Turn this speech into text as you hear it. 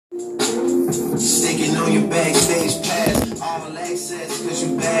Sticking on your backstage pass. All access, cause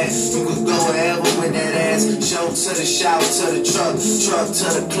you bad. You could go wherever with that ass. Show to the shout, to the truck to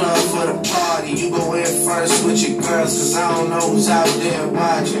the club for the party. You go in first with your girls, cause I don't know who's out there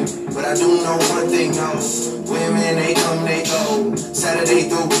watching. But I do know one thing, no. Women, they come, they go. Saturday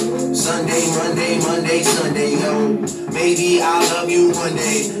through Sunday, Monday, Sunday, yo. Maybe I'll love you one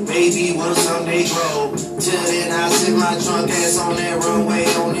day. Maybe we'll someday grow. Till then, I'll sit my drunk ass on that runway,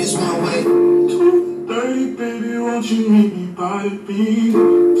 on this one way. 2:30, baby, won't you meet me by the beach?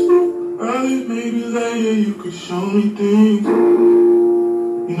 Too early, maybe later, you could show me things.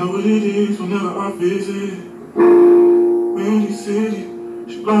 You know what it is whenever I visit. Windy City,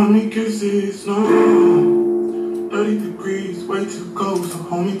 she blowing me kisses, no. 30 degrees, way too cold, so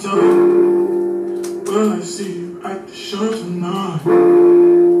hold me tight. Will I see you at the show tonight?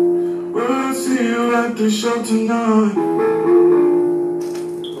 Will I see you at the show tonight?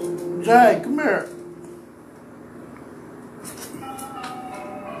 Jay, come here.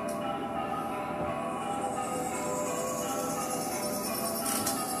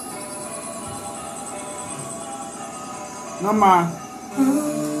 Not mine.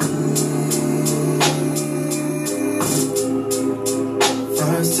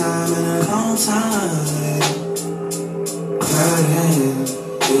 First time in a long time. Hurting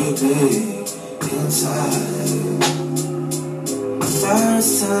deeply inside.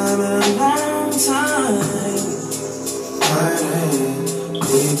 First time in a long time. Hurting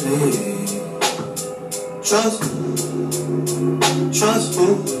deeply. Trust who?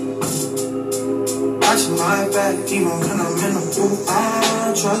 Watching my back, even when I'm in the booth. I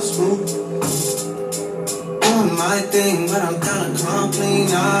trust who? Doing my thing, but I'm kinda come clean.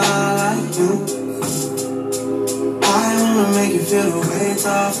 I like you. I wanna make you feel the weight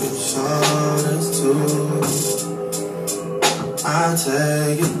off your shoulders too. I'll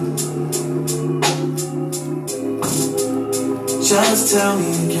take it. Just tell me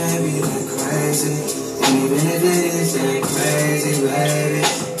you can't be that crazy. And even if it is that crazy, baby,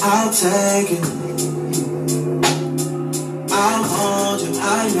 I'll take it. I'll hold you, I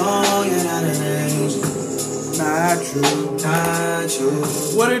know you're not an angel. Not true. Not true.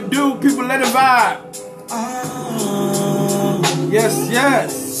 What it do, people? Let it vibe. Oh, Yes, yes.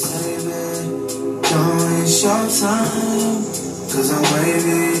 save it. Don't waste your time, cause I'm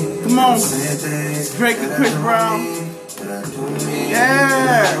wavy. Come on. Saying things Drake and that I Chris don't Brown. mean, that I don't mean.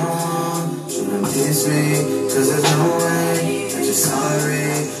 Yeah. Shouldn't diss me, cause there's no way that you're sorry.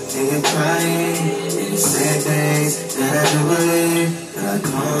 And you're crying, and you say things that I do believe, that I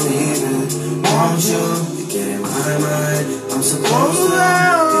don't even want you to get in my mind. I'm supposed to get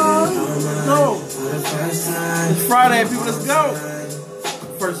in your mind Go. for the first time. It's Friday, people. Let's go.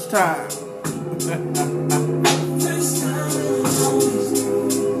 First time.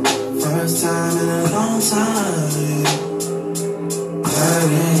 First time in a long time.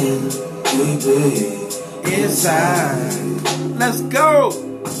 Hurting deeply Inside. Let's go.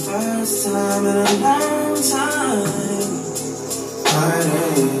 First time in a long time.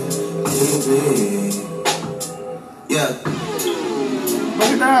 Hurting deeply. Yeah.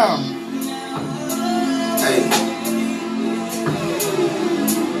 Break it down. Hey.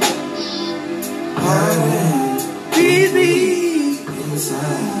 Hurting Easy.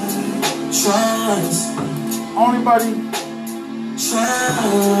 inside. Trust. Only buddy. Trust.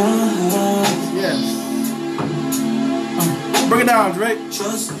 Yes. Break it down, Drake.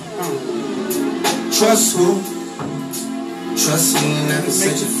 Trust. Trust who? Trust me and I can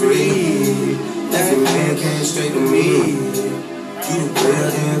set you free. Every man came straight to me. You the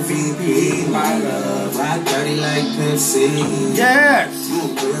real MVP, my love. Ride dirty like Pepsi. Yes. You a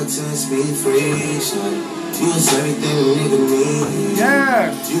real 10-speed free. You was everything a nigga need.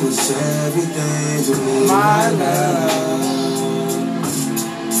 Yes. You was everything to me, My love.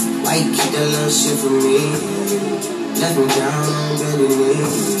 Why you keep that little shit from me? Left me down on bended knee.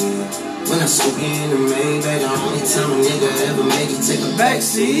 When I swoop you in the Maybach, the only time a nigga ever make you take a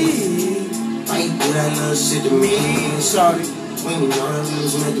backseat. Why you do that little shit to me? Sorry. When you know that we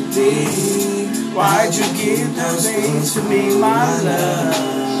was meant to be. Why'd you give those things to me, my love?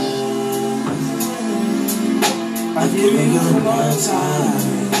 I give you one time.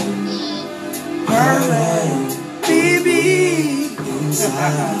 Hurry, baby.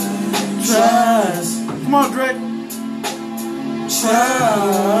 Inside. Trust. Come on, Drake.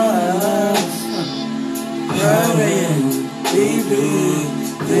 Trust. Hurting, baby,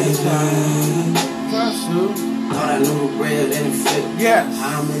 baby. Trust you. Thought I knew the bread and it fit. Yes.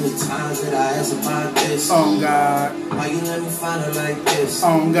 How many times did I ask about this? Oh God. Why you let me find her like this?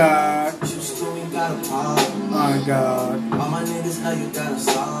 Oh God. She was doing got a problem. My God. All my niggas know you got a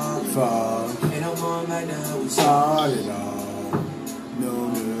solid. Fuck. Ain't no going back to how we Started all. No,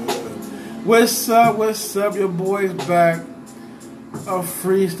 no. What's up? What's up? Your boy's back. A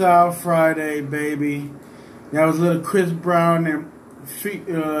Freestyle Friday, baby. That was a little Chris Brown and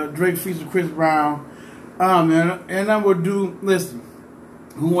Drake featured Chris Brown. Man, and I'm gonna do. Listen,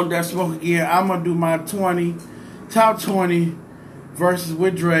 who want that smoke again? I'm gonna do my top 20 verses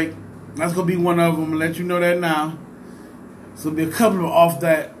with Drake. That's gonna be one of them. I'm gonna let you know that now. So there'll be a couple of them off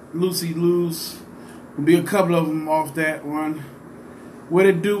that Lucy Lose. There'll be a couple of them off that one. What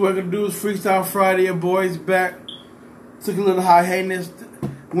it do? What I'm gonna do is Freestyle Friday. Your boys back. Took a little hiatus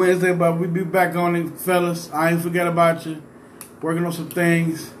Wednesday, but we be back on it, fellas. I ain't forget about you. Working on some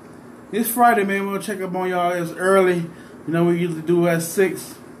things. It's Friday, man. We'll check up on y'all. It's early. You know, we usually do at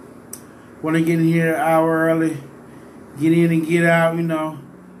 6. Want to get in here an hour early. Get in and get out, you know.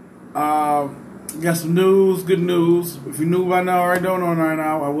 Got some news, good news. If you knew by now or don't know right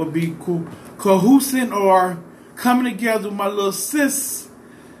now, I will be cahoosing or coming together with my little sis.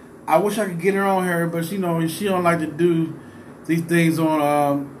 I wish I could get her on here, but you know, she don't like to do these things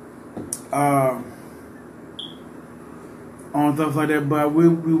on stuff like that. But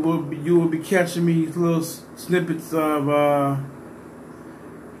you will be catching me little snippets of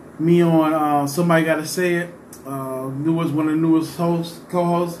me on Somebody Gotta Say It. One of the newest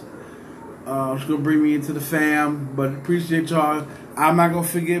co-hosts. She's gonna bring me into the fam, but appreciate y'all. I'm not gonna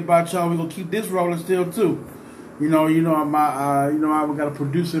forget about y'all. We're gonna keep this rolling still too. You know, I got a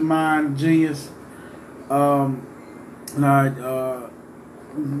producer in mind, genius. And I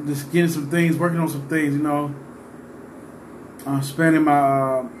just getting some things, working on some things. You know, expanding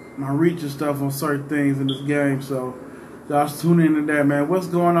my reach and stuff on certain things in this game. So y'all tune into that, man. What's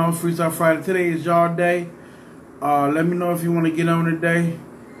going on, Freestyle Friday? Today is y'all day. Let me know if you want to get on today.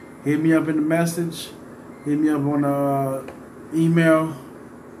 Hit me up in the message. Hit me up on the email.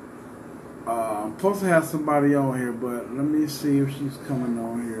 I'm supposed to have somebody on here, but let me see if she's coming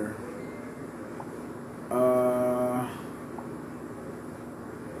on here.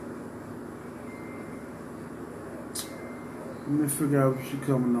 Let me figure out if she's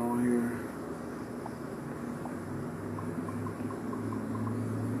coming on here.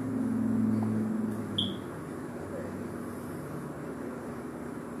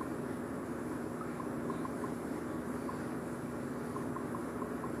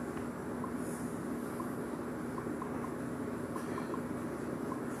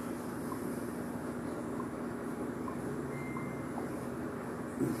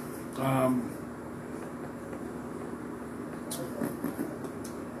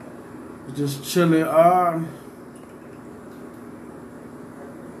 Just chilling.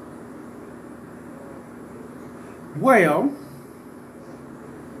 Well,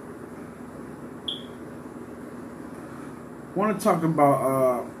 want to talk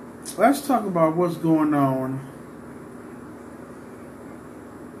about. Let's talk about what's going on.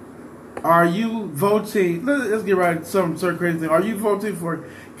 Are you voting? Let's get right to some crazy thing. Are you voting for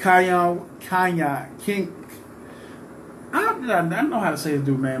Kanye? I don't know how to say this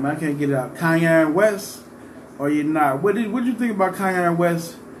dude name. I can't get it out. Kanye West, or you're not? What did you think about Kanye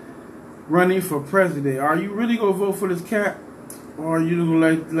West running for president? Are you really gonna vote for this cat, or are you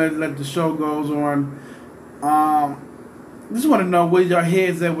gonna let the show goes on? Just want to know where your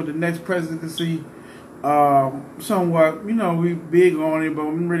head's at with the next presidency. Somewhat, you know, we big on it, but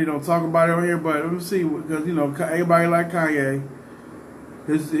we really don't talk about it on here. But let me see, because you know, everybody like Kanye,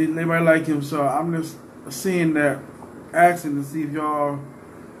 everybody like him. So I'm just seeing that. Asking to see if y'all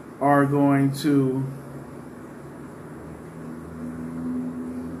are going to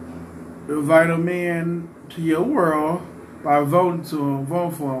invite a man to your world by voting for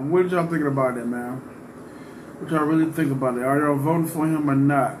him. What y'all thinking about that, man? What y'all really think about it? Are y'all voting for him or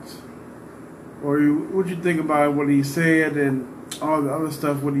not? Or what you think about what he said and all the other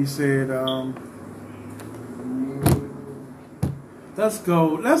stuff what he said? Let's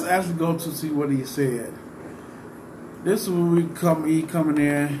actually go to see what he said. This is when he coming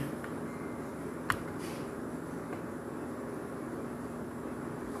in.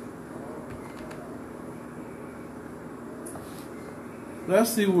 Let's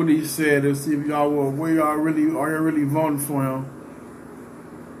see what he said and see if y'all are y'all really voting for him.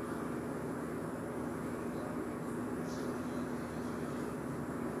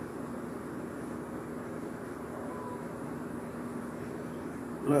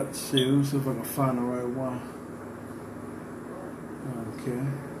 Let's see if I can find the right one. Okay,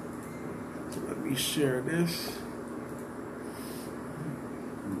 so let me share this.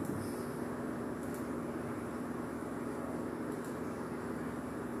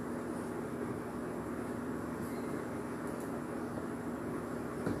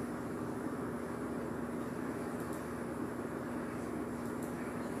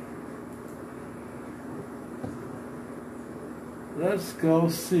 Let's go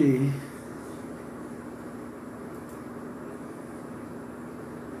see.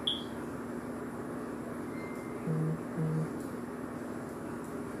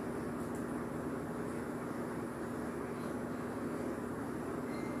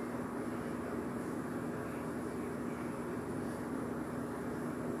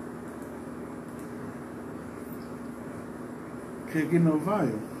 Can't get no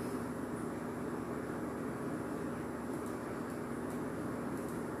volume.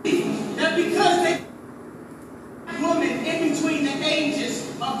 That because they woman in between the ages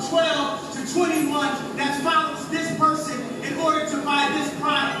of 12 to 21 that follows this person in order to buy this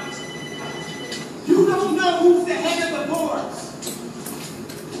product. You don't know who's the head of the boards.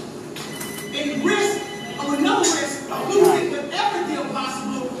 In risk or no risk of losing whatever deal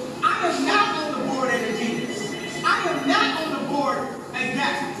possible, I am not on the board at Adidas. I am not on the board at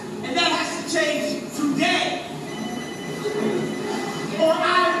that. And that has to change today. Or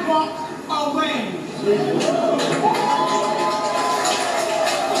I walk away. Because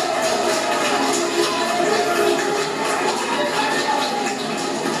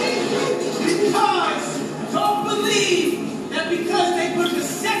don't believe that because they put the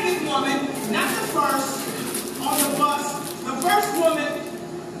second woman, not the first, on the bus, the first woman,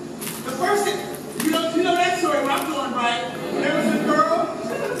 the first, you know that story where I'm going, right? There was a girl,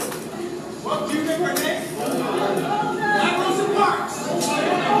 what, do you remember her name? Not Rosa Parks.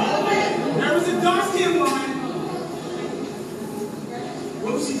 There was a dark-skinned woman.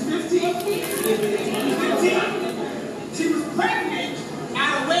 What was she, 15? 15? She was pregnant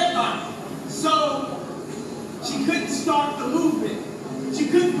out of wedlock. So she couldn't start the movement. She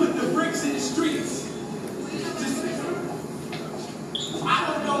couldn't put the bricks in the streets. I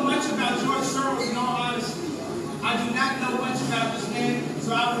don't know much about George Soros, in all honesty. I do not know much about this man,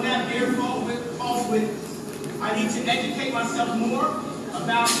 so I would not bear false witness. I need to educate myself more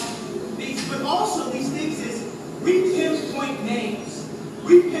about these, but also these things is we pinpoint names.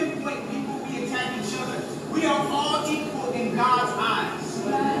 We pinpoint people, we attack each other. We are all equal in God's eyes.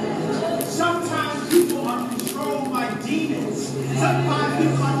 Sometimes people are controlled by demons. Sometimes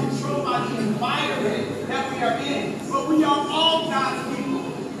people are controlled by the environment that we are in. But we are all God's people.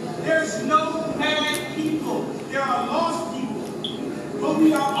 There's no bad people. There are lost people. But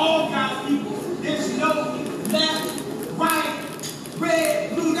we are all God's people. There's no left, right,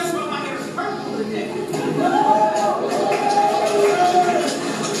 red, blue. That's why my hair is purple today.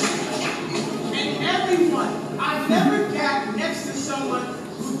 And everyone, I've never got next to someone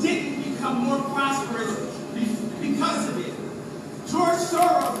who didn't become more prosperous because of it. George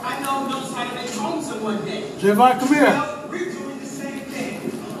Soros, I know, knows how to make homes in one day. Javon, come here. Well, we're doing the same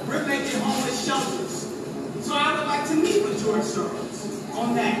thing. We're making homeless shelters. So I would like to meet with George Soros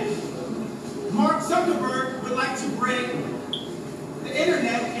on that. Mark Zuckerberg would like to bring the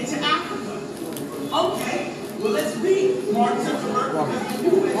internet into Africa. Okay, well let's meet Mark Zuckerberg because we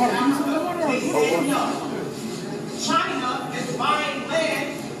went to Africa. They said no. China is buying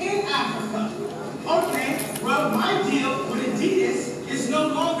land in Africa. Okay, well my deal with Adidas is no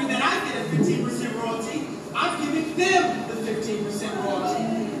longer that I get a 15% royalty. I'm giving them the 15% royalty.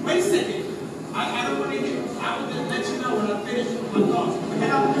 Wait a second. I don't want to hear. I will just let you know when I finish with my thoughts.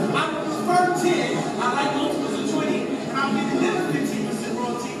 And I prefer 10. I like multiples of 20. And I'm giving them a 15%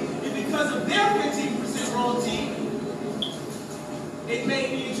 royalty. And because of their 15% royalty, it made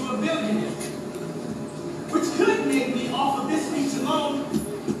me into a billionaire. Which could make me off of this speech alone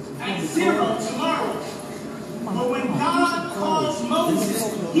at zero tomorrow. But when God calls Moses,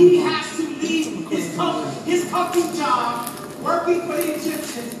 he has to leave his comfy job, working for the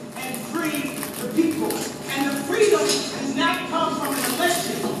Egyptians, and free the people. And the freedom does not come from an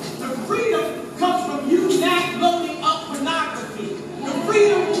election. The freedom comes from you not loading up pornography. The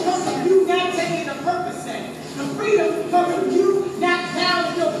freedom comes from you not taking a Percocet. The freedom comes from you not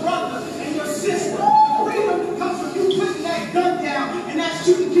telling your brother and your sister. The freedom comes from you putting that gun down and not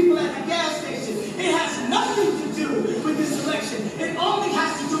shooting people at the gas station. It has nothing to do with this election. It only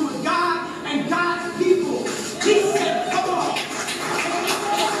has to do with God and God's people. He said, come on.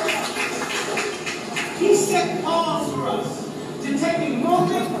 He set pause for us to take a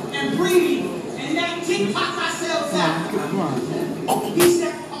moment and breathe and not TikTok ourselves out. He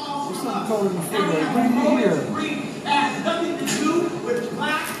set pause for us. And we have a moment to breathe that has nothing to do with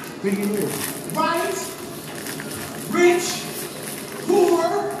black, white, rich, poor,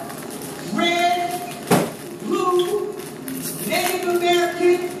 red, blue, Native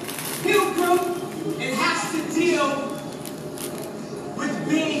American, pilgrim. It has to deal with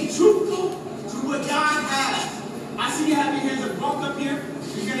being truthful to what God has. I see you have your hands up. Walk up here.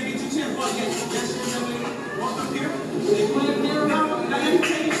 You're going to get your chance. Walk up here. Walk up here. Now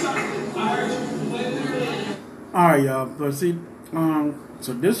Alright, y'all. But see,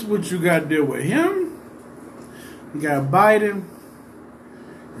 so this is what you got to deal with him. You got Biden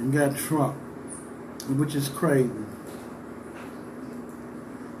and you got Trump, which is crazy.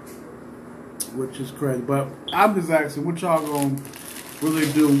 But I'm just asking, what y'all gonna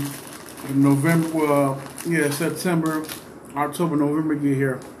really do in November? September, October, November get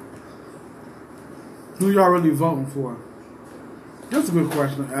here. Who y'all really voting for? That's a good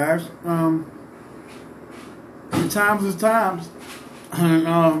question to ask. Times is times, and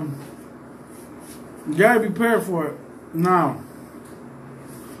you gotta be prepared for it now.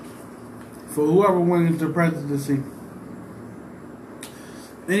 For whoever wins the presidency in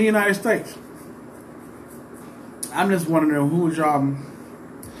the United States. I'm just wondering who y'all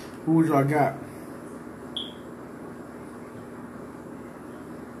got.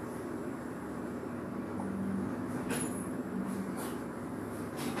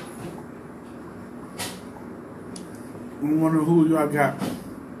 I'm wondering who y'all got.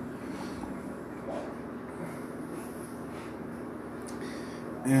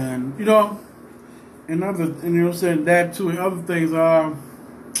 And you know, saying that too, and other things. I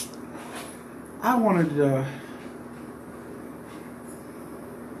wanted to.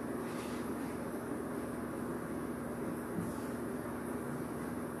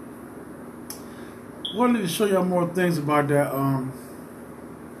 Wanted to show y'all more things about that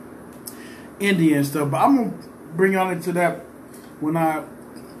Indian stuff, but I'm gonna bring y'all into that when I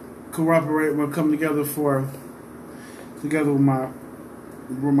cooperate, when I come together with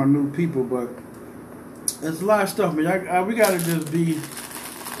my new people. But there's a lot of stuff, man. We gotta just be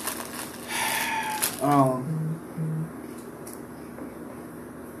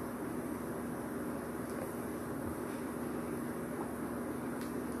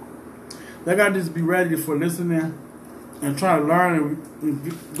I gotta just be ready for listening and try to learn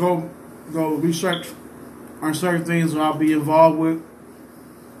and go research on certain things that I'll be involved with.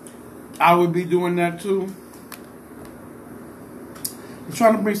 I would be doing that too. I'm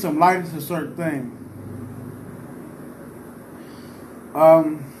trying to bring some light into certain things.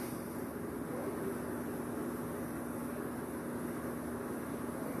 Well,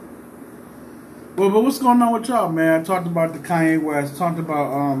 but what's going on with y'all, man? I talked about the Kanye West. Talked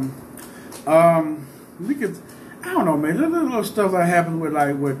about I don't know, man. There's little stuff that happens with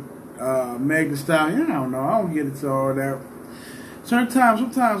Meg Thee Stallion. I don't know. I don't get into all that.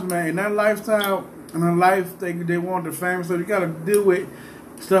 Sometimes, man, in that lifestyle and in life, they want the fame, so you got to deal with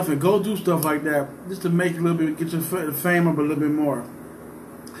stuff and go do stuff like that just to make a little bit, get your fame up a little bit more.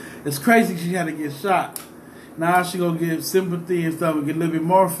 It's crazy she had to get shot. Now she gonna get sympathy and stuff and get a little bit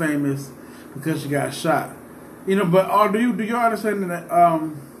more famous because she got shot. You know, but do you understand that?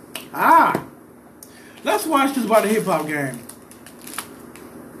 Let's watch this about the hip hop game.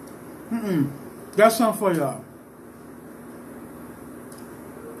 Got something for y'all.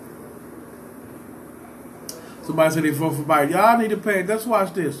 Somebody said they vote for Biden. Y'all need to pay. Let's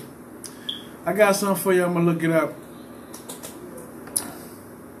watch this. I got something for y'all. I'm gonna look it up.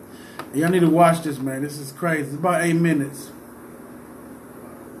 Y'all need to watch this, man. This is crazy. It's about 8 minutes.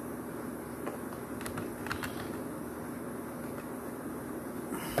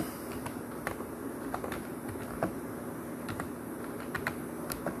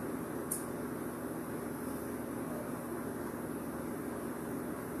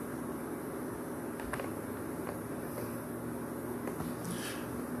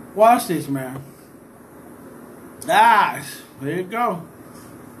 Watch this, man. There you go.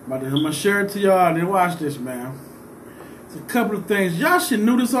 I'm gonna share it to y'all and then watch this, man. It's a couple of things. Y'all should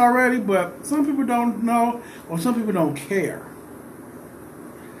know this already, but some people don't know or some people don't care.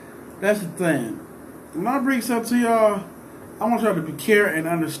 That's the thing. When I bring something to y'all, I want y'all to be care and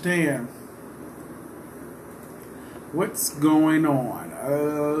understand what's going on.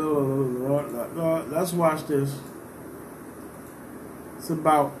 Let's watch this. It's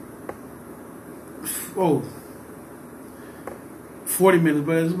about 40 minutes,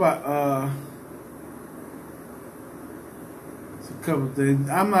 but it's about it's a couple of things.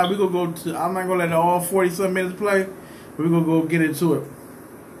 I'm not gonna let all 40-some minutes play, but we're gonna go get into it.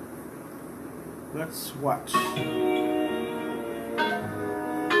 Let's watch. It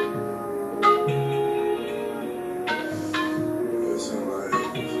seems like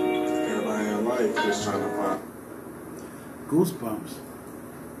everybody in life just trying to find Goosebumps.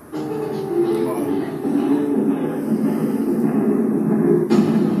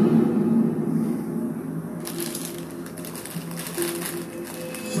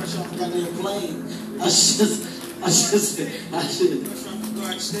 Fresh off the goddamn plane. I should. Fresh off the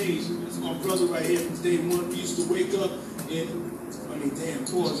dark stage. This is my brother right here from day one. We used to wake up and, damn,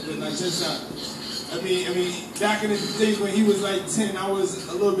 pause, but like just I mean, back in the days when he was like 10, I was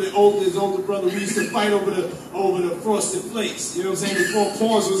a little bit older. His older brother, we used to fight over the Frosted Flakes. You know what I'm saying? Before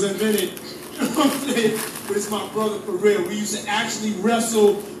pause was invented. You know what I'm saying? But it's my brother for real. We used to actually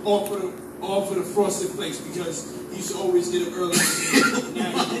wrestle off of the Frosted Flakes because he used to always get it early.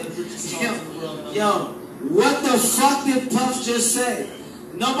 Yo, what the fuck did Puff just say?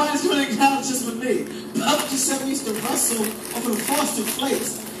 Nobody's gonna acknowledge this with me. Puff just said we used to wrestle over the Frosted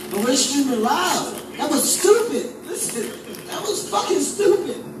Flakes. And we're streaming live. That was stupid. Listen, that was fucking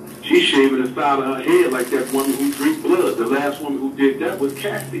stupid. She's shaving the side of her head like that woman who drinks blood. The last woman who did that was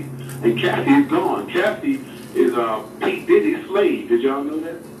Kathy. And Kathy is gone. Kathy is Pete Diddy's slave. Did y'all know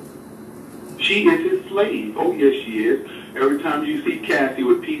that? She is his slave. Oh, yes, she is. Every time you see Kathy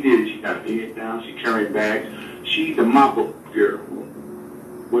with Pete Diddy, she got her head down, she carrying bags. She's the mop-up girl.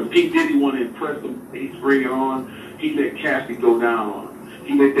 When Pete Diddy want to impress him, he's bringing on, he let Kathy go down on him.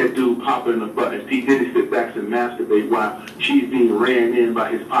 He let that dude pop her in the butt. And Pete Diddy sit back and masturbate while she's being ran in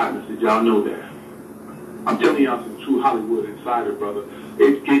by his partners. Did y'all know that? I'm telling y'all some true Hollywood insider, brother.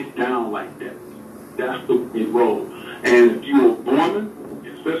 It gets down like that. That's the way it rolls. And if you're a woman,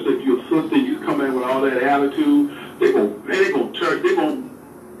 especially if you're a sister, you come in with all that attitude, they're gonna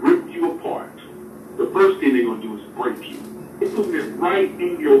rip you apart. The first thing they're gonna do is break you. They put it right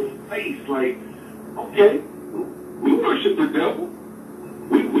in your face, like, okay, we worship the devil.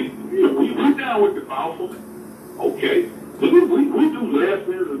 We down with the powerful. Okay, we do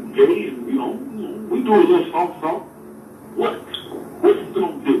lesbians and gays, and we do a little something. What? What's it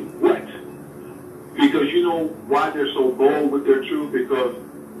gonna do? What? Because you know why they're so bold with their truth? Because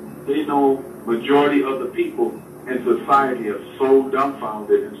they know majority of the people in society are so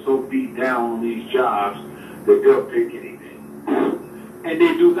dumbfounded and so beat down on these jobs that they'll take anything. And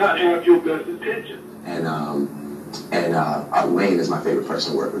they do not have your best intentions. And Wayne is my favorite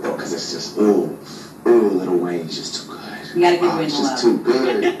person to work with, though, because it's just, Little Wayne's just too good. You gotta give Wayne It's a just love. too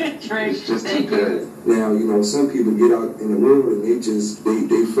good. It's just too good. Now, you know, some people get out in the world and they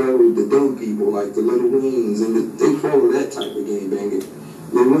follow the dumb people like the Little Waynes, and they follow that type of game banging.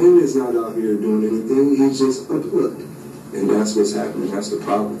 Lil Wayne is not out here doing anything, he's just unplugged. And that's what's happening, that's the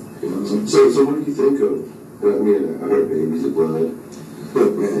problem. You know? So what do you think of, I mean, I heard Babies of Blood.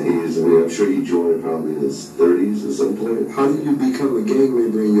 Look, man, I'm sure he joined probably in his 30s at some point. how do you become a gang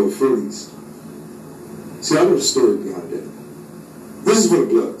member in your 40s? See, I know the story behind that. This is for the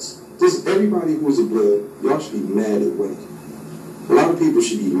Bloods. Everybody who's a Blood, y'all should be mad at Wayne. A lot of people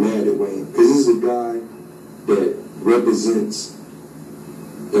should be mad at Wayne, because this is a guy that really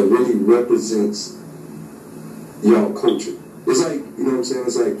represents y'all culture. It's like, you know what I'm saying?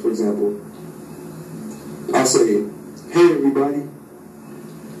 It's like, for example, I'll say, hey everybody,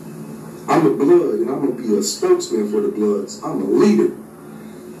 I'm a Blood and I'm gonna be a spokesman for the Bloods. I'm a leader.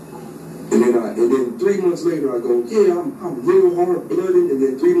 And then 3 months later I go, yeah, I'm real hard blooded, and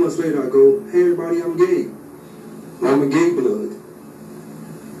then 3 months later I go, hey everybody, I'm gay. And I'm a gay Blood.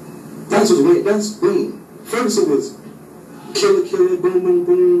 That's Wayne. First it was killer, killer, boom, boom,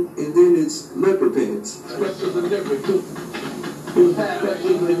 boom, and then it's leopard pants.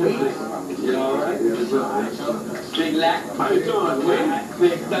 You alright? Big lack. How you doing, Wayne?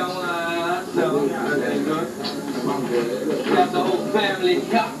 Big down, so that good. Got the whole family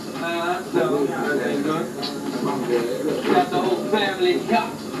cop, so that good. Got the whole family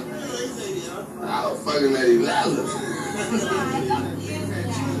cop. I was fucking at 11.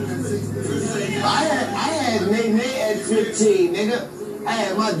 I had Nate at 15, nigga. I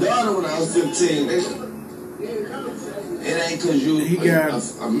had my daughter when I was 15, nigga. It ain't cause He got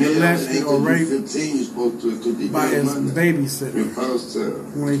molested or raped 15, you're supposed to by his babysitter.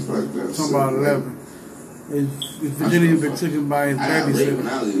 When he's talking about 11. His virginity been taken by his babysitter. When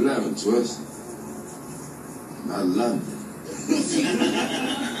I was 11, Twist. I loved it.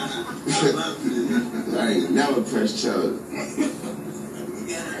 I ain't never pressed charge.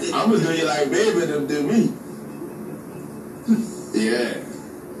 I'm gonna do you like baby them do me. Yeah.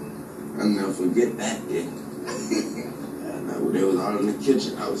 I'll never forget that day. They was all in the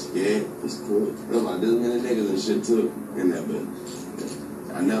kitchen. I was scared. It was cool. There was like this many niggas and shit too in that bitch.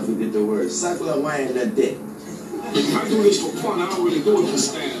 I never forget the word. Suckle up Wayne that dick. I do this for fun. I don't really do it for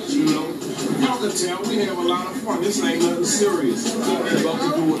stats, you know. Y'all can tell we have a lot of fun. This ain't nothing serious. I love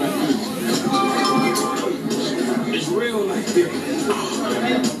to do what I do. It's real like that.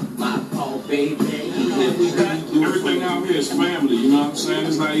 My fault, baby. Everything out here is family, you know what I'm saying?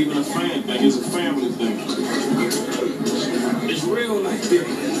 It's not even a fan thing, it's a family thing. It's real like that.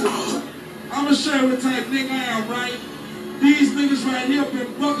 I'm a Sherwood type nigga, I am, right? These niggas right here been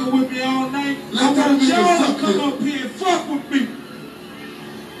fucking with me all night. I want y'all to come up here and fuck with me.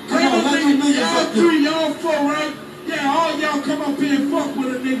 Ain't no nigga niggas y'all up here. 3, y'all 4, right? Yeah, all y'all come up here and fuck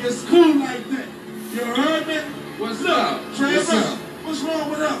with a nigga. It's cool like that. You heard me? What's up? Trevor, what's wrong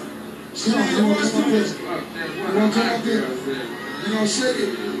with us? Come on, come on, come on. You want to come up here? You gonna shake it?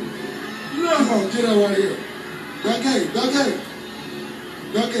 Look. Come on, get up right here. Ducky,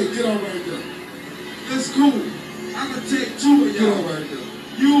 get up right there. It's cool. I'm gonna take 2 of Get y'all. up right there.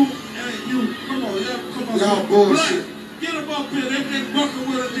 You and you. Come on, come on. Y'all bullshit. Get them up here. They've been fucking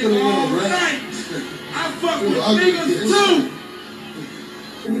with a Get 'em nigga all on, right? night. I fuck Them with ugly niggas kids. too.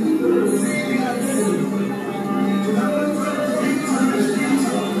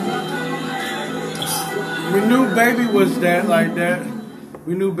 We knew Baby was that like that.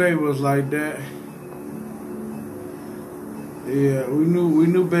 We knew Baby was like that. Yeah, we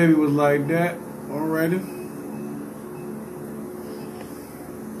knew Baby was like that already.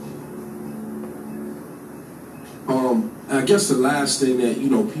 I guess the last thing that,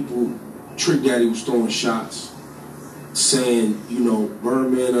 people, Trick Daddy was throwing shots, saying,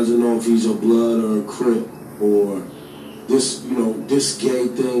 Birdman doesn't know if he's a blood or a Crip, or this, this gay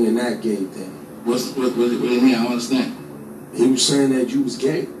thing and that gay thing. What do you mean? I don't understand. He was saying that you was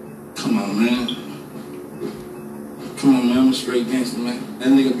gay. Come on, man. Come on, man. I'm a straight gangster, man. That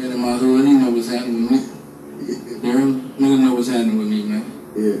nigga been in my hood. He know what's happening with me. You hear me? Nigga know what's happening with me, man.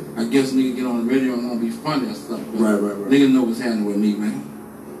 Yeah. I guess nigga get on the radio and I'll be funny and stuff. Right. Nigga know what's happening with me, man.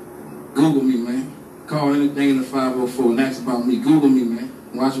 Google me, man. Call anything in the 504 and ask about me. Google me, man.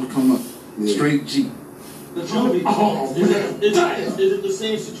 Watch what come up. Yeah. Straight G. Is it the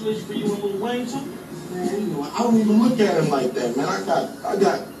same situation for you and Lil Wayne too? Man, I don't even look at him like that, man.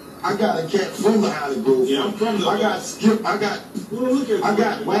 I got a cat from the Hollywood. Yeah, I'm from the I got Skip. I got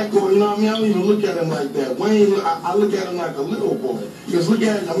Wacko. You know what I mean? I don't even look at him like that. Wayne, I look at him like a little boy. Because look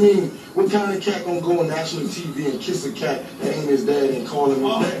at, what kind of cat gonna go on national TV and kiss a cat that ain't his dad and call him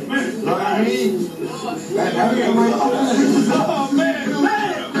his dad? You know what I mean? Oh, man.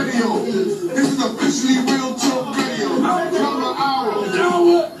 Video. This is officially Real Talk Radio. Drama Hour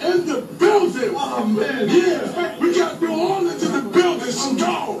in the building. Oh man. Yeah. We got New Orleans in the building. So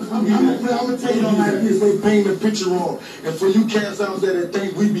go. I'm gonna tell you like this, they paint the picture wrong. And for you cats out there that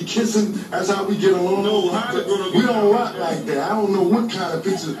think we be kissing, that's how we get along. No, how they gonna we don't rock like that. I don't know what kind of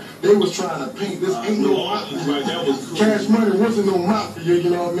picture they was trying to paint. This ain't no mafia. That was cool. Cash Money wasn't no mafia, you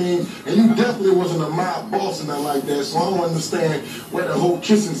know what I mean? And you definitely wasn't a mob boss and nothing like that. So I don't understand where the whole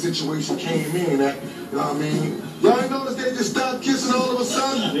kissing situation came in at. You know what I mean? Y'all ain't noticed they just stopped kissing all of a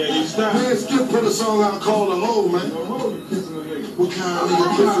sudden? Yeah, you stopped. Man, Skip put a song out called The Hoe, man. What kind of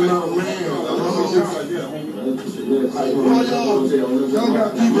nigga kissing out, man? Like, well, y'all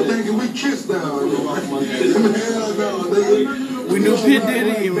got people thinking we kiss down here. Hell no, nigga. We knew P.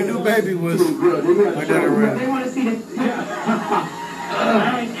 Diddy and we knew Baby was like that already. They want to see the... I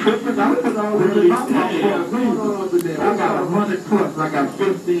ain't tripping. I was already my I got 100 plus. I got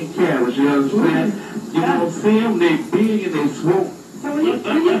 15 carats. You understand? You gonna see them? They big and they swoop. So when you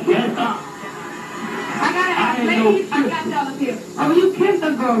kiss... I gotta ask, ladies, I got y'all up here. So when you kiss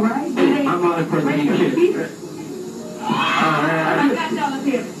a girl, right? Hey, I'm on the person he kissed. I got y'all up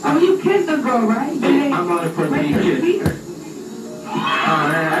here. So when you kiss a girl, right? Hey, I'm on the person he kissed.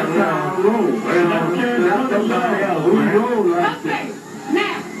 That's how I roll. We roll like that.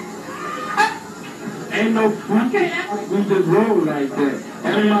 Now. Ain't no freak. We just roll like that.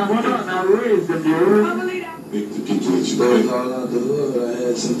 And my son, I raised them, you heard? Stories all out the hood, I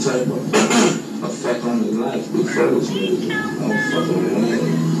had some type of effect on his life before this movie. I was fucking with him.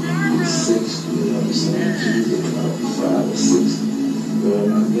 He was 6, you know what I'm saying? Jesus, about 5 or 6. Girl,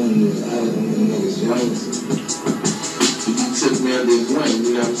 my gun was out of them niggas young. He took me under his wing,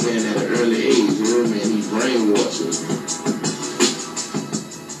 you know what I'm saying, at an early age, you know, man, he brainwashed me.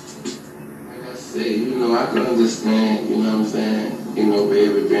 Like I say, I can understand, you know what I'm saying,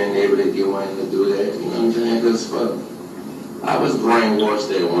 baby being able to get one to do that, you know what I'm saying, because fuck, I was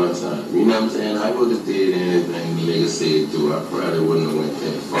brainwashed at one time, you know what I'm saying, I would have did anything the nigga said to, I probably wouldn't have went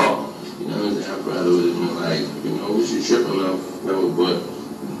that far, you know what I'm saying, I probably would have been like, what you tripping off, whatever, but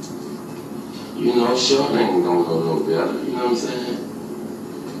Sean ain't gonna know no better, you know what I'm saying?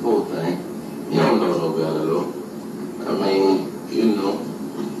 Whole thing. You don't know no better though. I mean,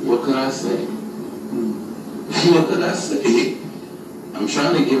 what can I say? What can I say? I'm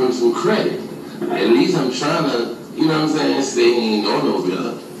trying to give him some credit. At least I'm trying to, say he ain't know no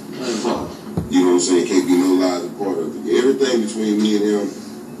better. Fuck. You know what I'm saying? Can't be no lies apart of it. Everything between me and him,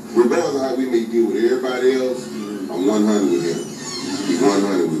 regardless of how we may deal with everybody else, I'm 100 with him. He's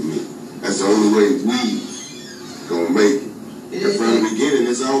 100 with me. That's the only way we gonna make it. And from the beginning,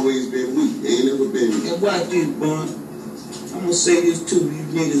 it's always been we. It ain't never been me. And watch this, bun. I'm gonna say this too. You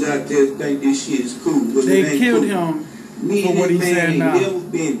niggas out there think this shit is cool. But They it ain't killed cool. him Me for and what that he man said ain't now. never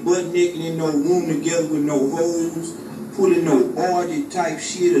been butt naked in no room together with no hoes, pulling no orgy type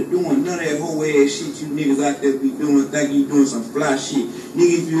shit or doing none of that whole ass shit you niggas out there be doing, think you doing some fly shit.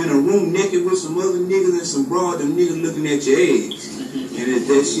 Nigga, if you in a room naked with some other niggas and some broad, them niggas looking at your ass. And if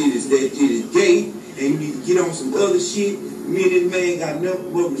that shit is gay, and you get on some other shit, me and this man got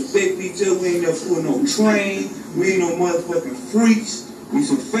nothing but respect for each other. We ain't never pulling no train. We ain't no motherfucking freaks. We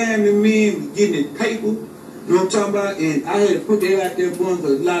some family men. We getting it paper. You know what I'm talking about? And I had to put that out there, boy,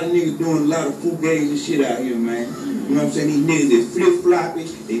 because a lot of niggas doing a lot of food games and shit out here, man. You know what I'm saying? These niggas, they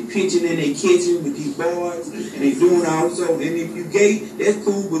flip-flopping, they pitching in their kitchen with these boys, and they doing all so. And if you gay, that's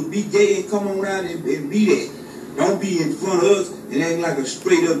cool, but be gay and come around and be that. Don't be in front of us and act like a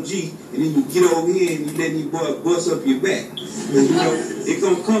straight-up G, and then you get over here and you let these boys bust up your back. Because, you know, it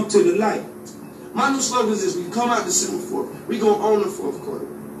gonna come to the light. My new slogan is this: we come out December 4th, we gonna own the fourth quarter.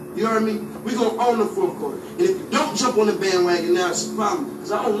 You heard me? We gonna own the fourth quarter. And if you don't jump on the bandwagon now, it's a problem.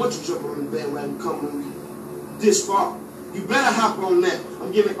 Because I don't want you jumping on the bandwagon coming this far. You better hop on now.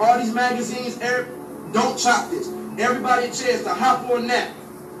 I'm giving all these magazines, Eric, don't chop this. Everybody a chance to hop on now.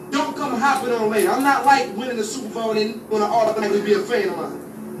 Don't come hopping on later. I'm not like winning the Super Bowl and want to automatically be a fan of mine.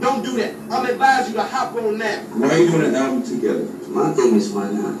 Don't do that. I'm advising you to hop on now. Why are you doing an album together? My thing is why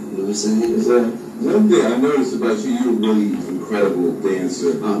not? You know what I'm saying? Is that one thing I noticed about you? You're a really incredible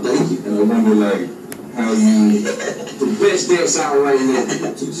dancer. Oh, thank you. And I wonder, like, how you the best dance out right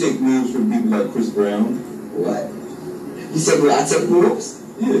now. to take moves from people like Chris Brown. What? You said I take moves?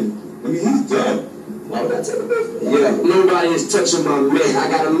 Yeah. I mean, he's dope. Why would I take moves? Yeah. Nobody is touching my man. I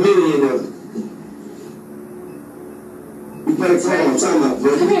got a million of them. You play time out,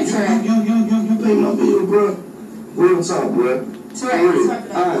 bro. Come here, Terry. You pay my bill, bro. Real talk, bro. Terry,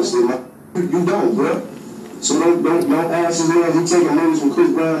 honestly, you don't, bro. So don't ask his man. He taking moves from Chris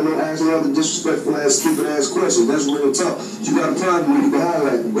Brown. Don't ask any other disrespectful ass, stupid ass questions. That's real talk. You got a problem with you can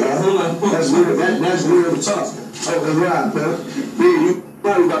highlight me, bro. That's real. That's real talk. Oh, that's right, bro. Yeah, you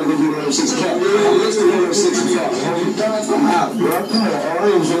probably about to go do another 6 o'clock. Let's do another 6 o'clock. I'm out, bro. Come on, I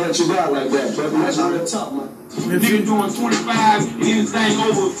ain't gonna let you die like that, bro. That's real talk, man. Nigga doing 25, anything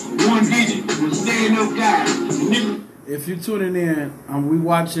over 1 digit, stand up guy. Nigga. If you're tuning in, we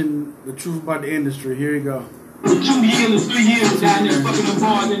watching The Truth About the Industry. Here you go. 2 years, 3 years down there fucking them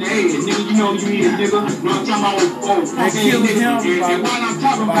bars in the head. Nigga, you know you is, nigga. You know what I'm talking about? They killed him and while I'm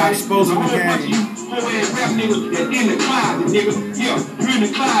talking about it, exposing the bunch of you whole-ass rap niggas that's in the closet, nigga. Yeah, you're in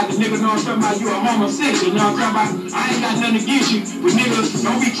the closet, nigga. Know what I'm talking about? You're a homosexual. You know what I'm talking about? I ain't got nothing against you, but nigga,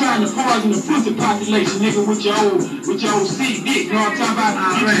 don't be trying to poison the pussy population, nigga, with your old sick dick. You know what I'm talking about?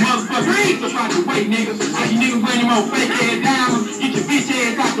 Get your motherfucking bitch up out the way, nigga. How you niggas wearing them old fake-ass diamonds? Get your bitch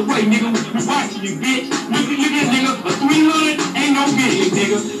ass out the way, nigga. We watching you, bitch. Nigga, a 300 ain't no million,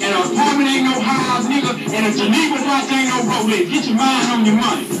 nigga. And an apartment ain't no house, nigga. And a Geneva watch ain't no Rolex. Get your mind on your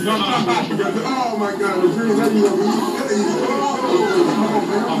money. You know what I'm talking about? Oh my God, we're doing that.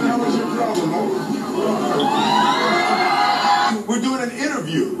 We're doing an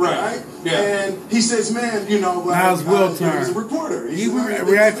interview, right? Yeah. And he says, man, you know, like, now it's Will's turn. He's a reporter. He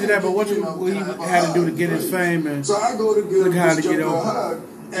reacted to that, but what he had to do to get his fame, and so I go to give this to a hug,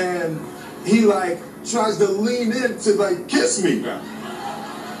 and he like tries to lean in to like kiss me,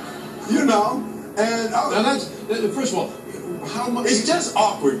 you know. And now that's first of all, how much? It's just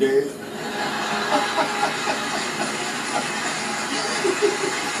awkward, Dave.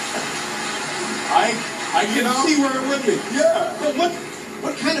 I can see where it would be. Yeah. But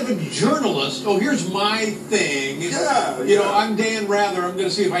what kind of a journalist? Oh, here's my thing. Yeah. You know, I'm Dan Rather. I'm going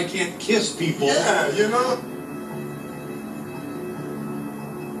to see if I can't kiss people. Yeah, you know.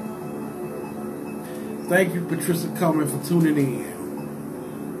 Thank you, Patricia Coleman, for tuning in.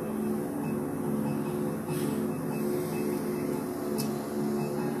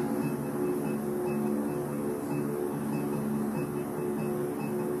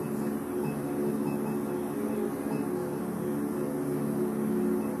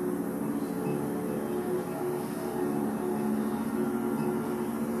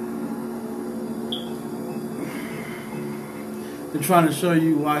 They're trying to show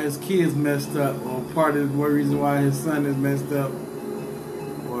you why his kid's messed up, or part of the reason why his son is messed up,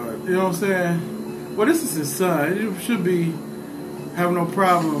 or you know what I'm saying. Well, this is his son. He should be having no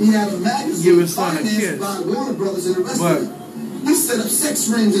problem give his son a kiss. Warner Brothers and the rest of it. He set up sex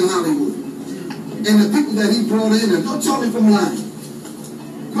rings in Hollywood, and the people that he brought in, and don't tell me from lying.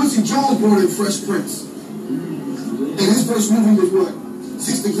 Quincy Jones brought in Fresh Prince, and his first movie was what?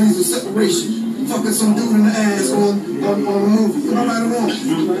 6 Degrees of Separation. Fucking some dude in the ass on a movie. Am I right or wrong?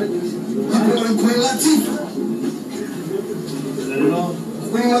 He brought in Queen Latifah.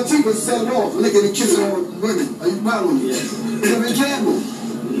 Queen Latifah set it off, licking and kissing on women. Are you proud of me? Yes. Kevin Campbell.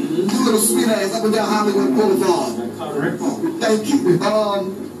 You little sweet ass up and down Hollywood Boulevard. Thank you.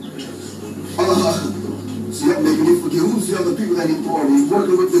 See, I'm making me forget who's the other people that he brought. He's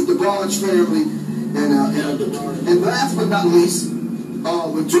working with the Barge family. And last but not least,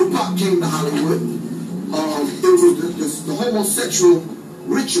 when Tupac came to Hollywood, it was the homosexual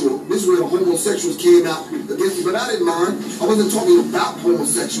ritual. This is where the homosexuals came out against me, but I didn't mind. I wasn't talking about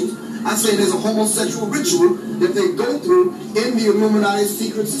homosexuals. I say there's a homosexual ritual that they go through in the Illuminati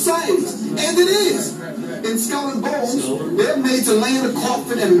secret societies. And it is. In Skull and Bones, they're made to lay in a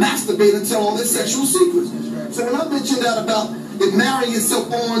coffin and masturbate and tell all their sexual secrets. So when I mentioned that about it marrying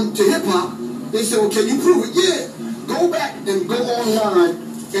itself on to hip-hop, they said, well, can you prove it? Yeah. Go back and go online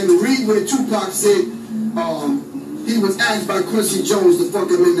and read where Tupac said he was asked by Quincy Jones to fuck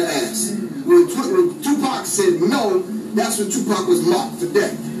him in the ass. When Tupac said no, that's when Tupac was marked for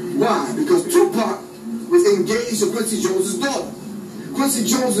death. Why? Because Tupac was engaged to Quincy Jones' daughter. Quincy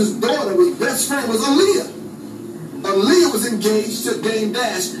Jones' daughter was best friend was Aaliyah. Aaliyah was engaged to Dame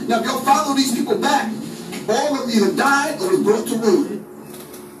Dash. Now, if y'all follow these people back, all of them either died or was brought to ruin.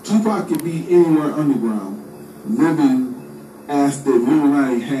 Tupac could be anywhere underground, living as the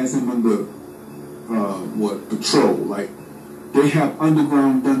Illuminati has him under patrol. Like, they have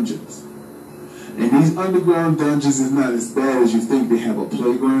underground dungeons. And these underground dungeons is not as bad as you think. They have a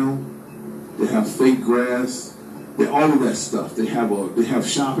playground, they have fake grass, all of that stuff. They have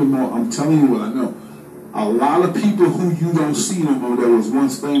shopping mall. I'm telling you what I know. A lot of people who you don't see no more that was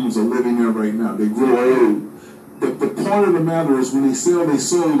once famous are living there right now. They grow old. The point of the matter is when they sell their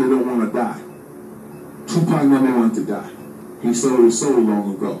soul, they don't want to die. Tupac never wanted to die. He sold his soul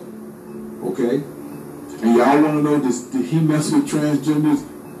long ago. Okay? And y'all want to know, did he mess with transgenders?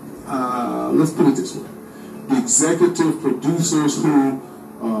 Let's put it this way. The executive producers who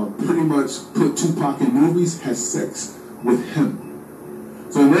pretty much put Tupac in movies had sex with him.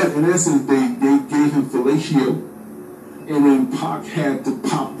 So in essence, they gave him fellatio, and then Pac had to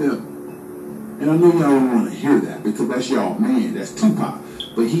pop them. And I know y'all don't want to hear that because that's y'all man, that's Tupac.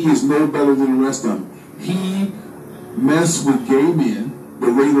 But he is no better than the rest of them. He messed with gay men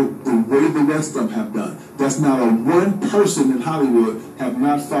the way the rest of them have done. That's not a one person in Hollywood have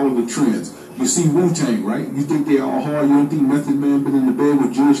not followed the trends. You see Wu-Tang, right? You think they're all hard. You don't think Method Man been in the bed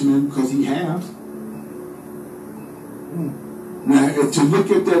with Jewish men? Because he have. Now, if you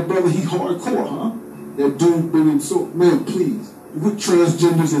look at that brother, he hardcore, huh? That dude been in so... Man, please. With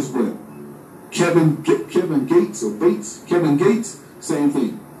transgenders as well. Kevin Gates or Bates? Kevin Gates, same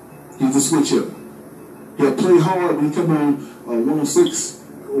thing. He's a switch hitter. He'll play hard when he come on 106...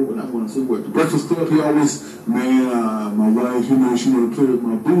 not 106, what? The Breakfast Club, he always... Man, my wife, she want to play with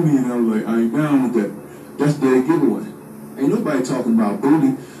my booty, and I was like, I ain't down with that. That's their giveaway. Ain't nobody talking about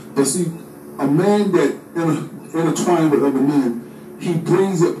booty. But see, a man that intertwined with other men, he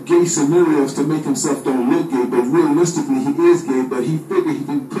brings up gay scenarios to make himself don't look gay, but realistically he is gay, but he figured he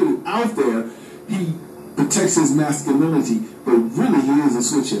can put it out there. He protects his masculinity, but really he is a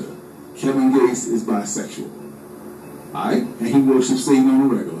switch hitter. Kevin Gates is bisexual. Alright? And he worships Satan on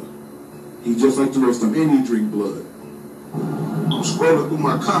the regular. He just like the rest of them, and he drink blood. I'm scrolling through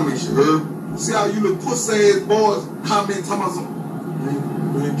my comments, you heard? See how you little pussy ass boys comment talking about some,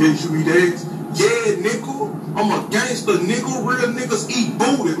 man, Gates, you eat eggs? Yeah, nickel. I'm a gangster, nickel. Real niggas eat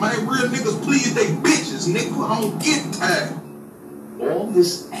booty, man. Real niggas please they bitches, nickel. I don't get tired. All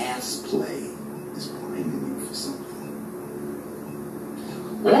this ass play is priming you for something.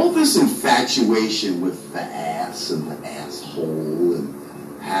 All this infatuation with the ass and the asshole and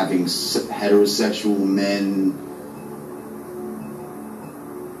having heterosexual men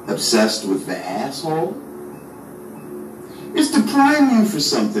obsessed with the asshole is to prime you for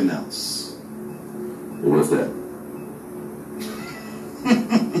something else. What's that?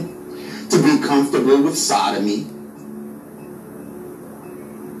 To be comfortable with sodomy.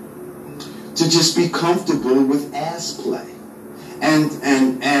 To just be comfortable with ass play. And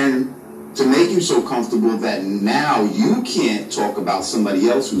to make you so comfortable that now you can't talk about somebody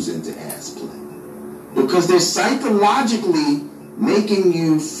else who's into ass play. Because they're psychologically making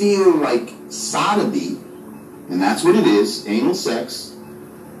you feel like sodomy, and that's what it is, anal sex,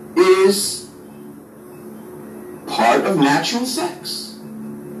 is part of natural sex.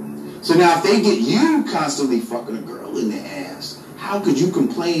 So now if they get you constantly fucking a girl in the ass, how could you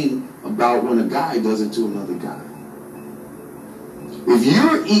complain about when a guy does it to another guy? If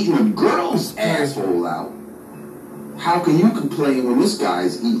you're eating a girl's asshole out, how can you complain when this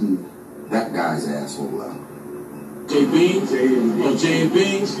guy's eating that guy's asshole out? J Beans? Oh, J and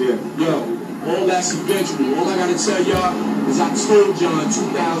Beans? Yeah. Yo, all that's eventual. All I gotta tell y'all is I told y'all in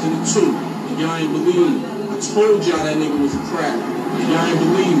 2002, and y'all ain't believe me. I told y'all that nigga was a crack. And y'all ain't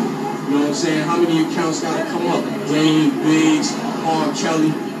believe me. You know what I'm saying? How many accounts gotta come up? Dane, Biggs, R.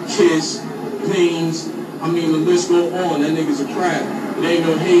 Kelly, Kiss, Beans. I mean, the list go on. That nigga's a crack. It ain't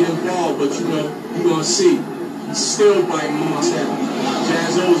no hate involved, but you know, you gonna see. He's still biting on my head.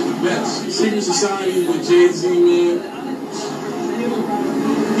 Jazzo's the best. Secret Society with Jay-Z, man.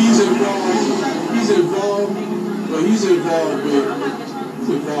 He's involved, but he's involved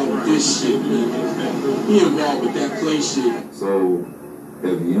with this shit, man. He involved with that play shit. So,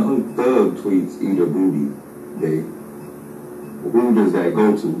 if Young Thug tweets "eat a booty" day, who does that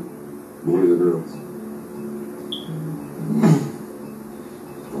go to? Boys or girls?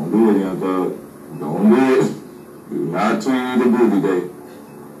 Don't do it, Young Thug. Don't do it. Do not tweet "eat a booty" day.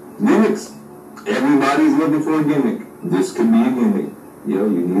 Gimmicks. Everybody's looking for a gimmick. This could be a gimmick. Yo,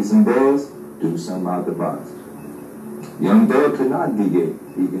 you need some buzz? Do something out the box. Young Thug could not be gay.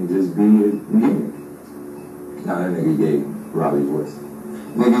 He can just be a gimmick. Nah, that nigga gay. Robbie voice.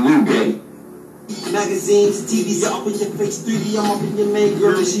 Nigga, you gay. Magazines, TVs, up in your face, 3D, I'm up in your main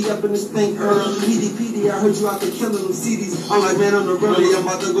girl, and she up in this thing early. PD, I heard you out there killing them CDs. I'm like, man, on the road, I'm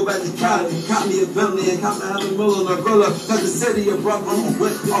about to go back to Cali. Caught me a Bentley and caught me $100 million on a roller. Got the city of Brock, I'm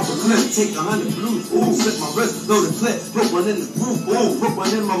wet off a cliff. Take 100 blues, ooh, slip my wrist, throw the clip. Put one in the roof, ooh, put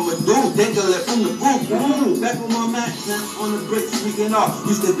one in my medulla. Dangle it from the roof, ooh. Back on my Mac, now on the bricks, freaking off.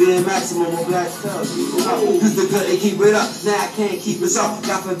 Used to be in maximum on black stuff. Used to cut and keep it up, now I can't keep it up.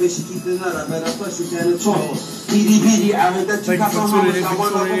 God forbid she keep the nut, I better flush it down the trunk. BD, I heard that you got some homies. I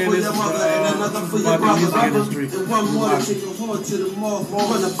want one for your mother and another for your brother. And one more to take your horn to the mall.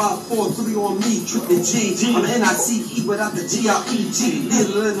 Run about 4-3 on me, triple G. I'm NICE without the GREG.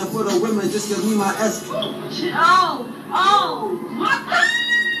 Little for the women, just give me my S.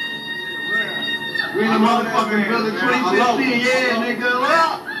 We in the motherfucking building 2015, yeah, nigga. What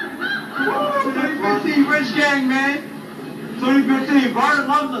up? 2015 Rich Gang, man. 2015, Barton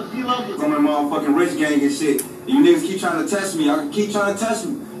loves us. He loves us. I'm in motherfucking Rich Gang and shit. And you niggas keep trying to test me. Y'all keep trying to test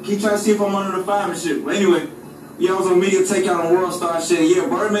me. Keep trying to see if I'm under the fire and shit. But anyway, yeah, I was on Media Takeout on World Star shit. Yeah,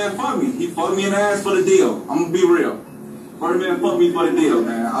 Birdman fucked me. He fucked me in the ass for the deal. I'm gonna be real. Birdman fucked me for the deal,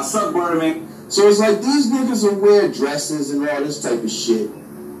 man. I suck Birdman. So it's like these niggas will wear dresses and all this type of shit.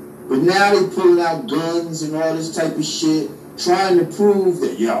 But now they pulling out guns and all this type of shit, trying to prove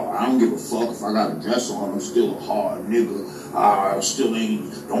that, yo, I don't give a fuck if I got a dress on, I'm still a hard nigga. I still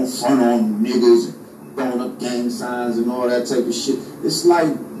ain't, don't front on niggas and throwing up gang signs and all that type of shit. It's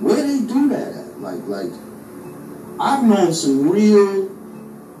like, where they do that at? Like, I've known some real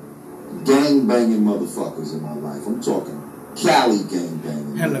gang banging motherfuckers in my life. I'm talking Cali gang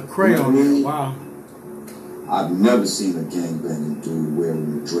banging. Hella crayon, wow. I've never seen a gang banging dude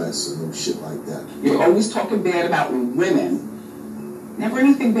wearing a dress or no shit like that. You're always talking bad about women. Never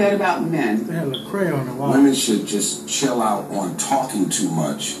anything bad about men. They hella crayon, wow. Women should just chill out on talking too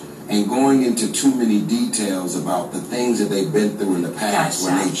much and going into too many details about the things that they've been through in the past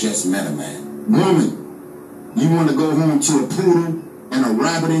when they just met a man. Woman, you want to go home to a poodle and a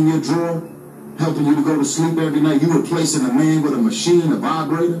rabbit in your drawer, helping you to go to sleep every night? You replacing a man with a machine, a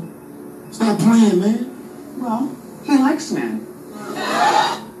vibrator? Stop playing, man. Well, he likes men.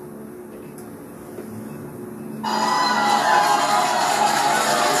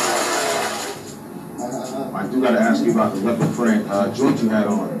 I do gotta ask you about the leopard print joint you had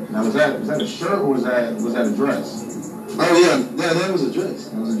on. Now was that a shirt or was that a dress? Oh yeah, that was a dress.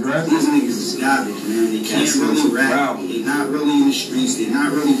 That was a dress? These niggas is garbage, man. They can't really rap. They not really in the streets. They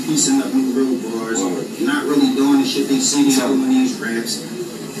not really piecing up new real bars. They're not really doing the shit they see they do in these raps.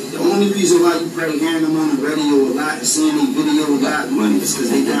 The only reason why you probably hearing them on the radio a lot and seeing their video a lot is because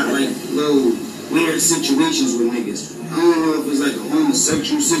they got like little weird situations with niggas. I don't know if it's like a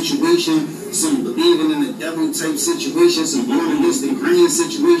homosexual situation, some believing in the devil type situation, some going against the grain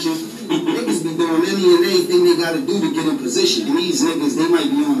situation. Niggas be doing any and anything they gotta do to get in position. And these niggas, they might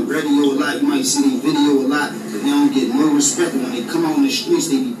be on the radio a lot, you might see their video a lot, but they don't get no respect. And when they come out on the streets,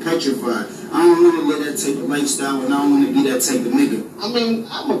 they be petrified. I don't want to live that type of lifestyle, and I don't want to be that type of nigga. I mean,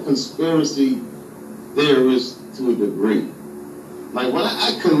 I'm a conspiracy theorist to a degree. Like, when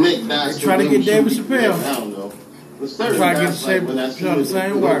I connect dots... They try to get David Chappelle. I don't know. They try to get Chappelle the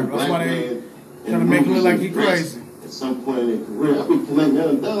same word. That's why they trying to make him look like he's crazy. At some point in their career, I'll be connecting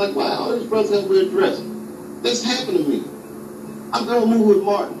them. They're like, wow, all these brothers have weird dress. This happened to me. I'm doing a movie with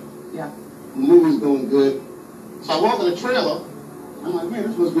Martin. Yeah. The movie's going good. So I walk in the trailer. I'm like, man,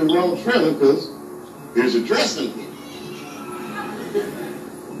 this must be a wrong trailer because there's a dress in here.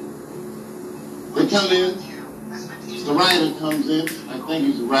 They come in. The writer comes in. I think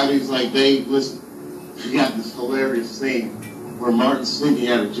he's the writer. He's like, Dave, listen, you got this hilarious scene where Martin's sneaking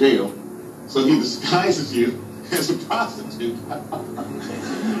out of jail. So he disguises you as a prostitute.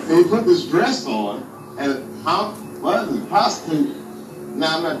 And he put this dress on, and what? The prostitute?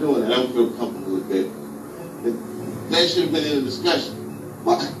 Nah, I'm not doing that. I don't feel comfortable with that. That should have been in a discussion.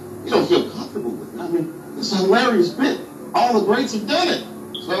 What? You don't feel comfortable with it? I mean, it's a hilarious bit. All the greats have done it.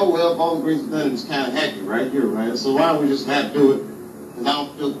 So, well, if all the greats have done it, it's kind of hacky, right? You're right. So why don't we just not do it? Because I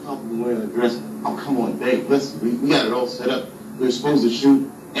don't feel comfortable wearing a dress. Oh, come on, Dave. Listen, we got it all set up. We're supposed to shoot.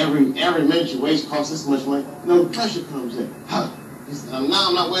 Every minute you waste costs this much money. No pressure comes in. Huh? He said, I'm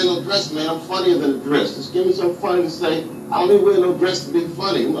not wearing no dress, man. I'm funnier than a dress. Just give me something funny to say. I don't even wear no dress to be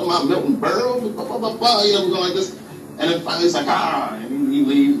funny. What am I, Milton Berle? You know, we're going like this. And then finally it's like, and he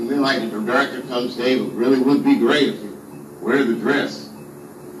leaves. And then like the director comes, Dave, it really would be great if you wear the dress.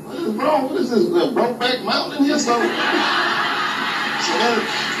 What is wrong? What is this? Brokeback Mountain in here? So then,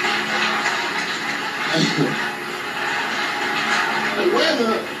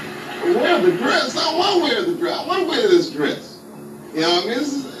 wear the dress. I don't want to wear the dress. I want to wear this dress. You know what I mean?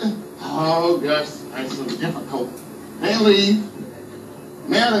 This is, oh gosh, it's so difficult. They leave.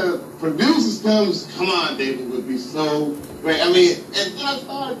 Now the producers comes, come on, David, would be so great. I mean, and then I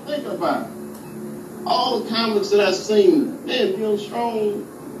started thinking about it. All the comics that I've seen, man, you know, strong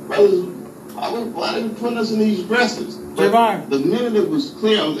brothers, why they were putting us in these dresses? But the minute it was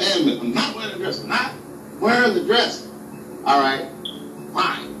clear, I was adamant, I'm not wearing the dress. I'm not wearing the dress. All right,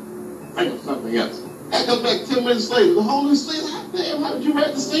 fine. Think of something else. That comes back 10 minutes later. The whole new scene. Damn, how did you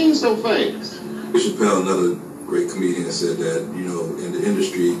write the scene so fast? Chappelle, another great comedian, said that, you know, in the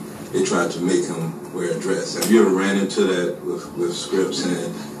industry, they tried to make him wear a dress. Have you ever ran into that with scripts?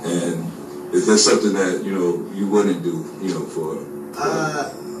 And is that something that, you know, you wouldn't do, you know, for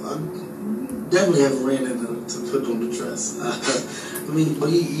definitely haven't ran into to put on the dress. I mean, but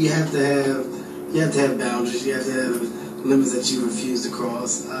you have to have boundaries. You have to have limits that you refuse to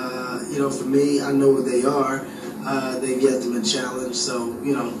cross. You know, for me, I know what they are. They get them a challenge, so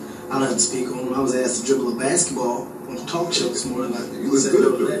you know, I don't have to speak on them. I was asked to dribble a basketball on a talk show this morning. I said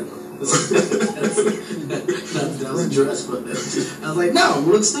no to that. That was a dress, but I was like, no,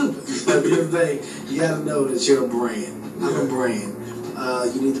 you look stupid. At the end of the day, you got to know that you're a brand. I'm a brand.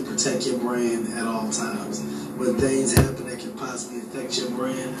 You need to protect your brand at all times. When things happen that can possibly affect your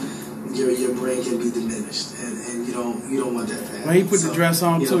brand, your brand can be diminished, and you don't want that to happen. Well, he put the dress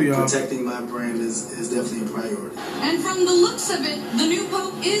on too, y'all. Protecting my brand is definitely a priority. And from the looks of it, the new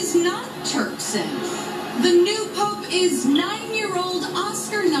pope is not Turkson. The new pope is 9-year-old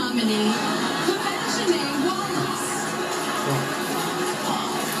Oscar nominee Kavashane Wallace.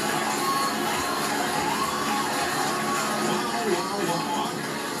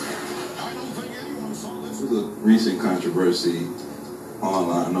 There's a recent controversy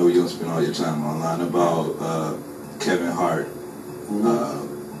online, I know you don't spend all your time online, about Kevin Hart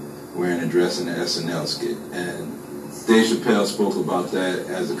wearing a dress in the SNL skit. And Dave Chappelle spoke about that.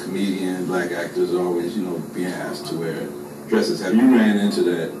 As a comedian, black actors are always, you know, being asked to wear dresses. Have you ran into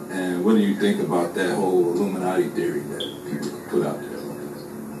that? And what do you think about that whole Illuminati theory that people put out there?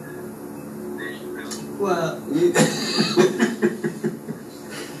 Well,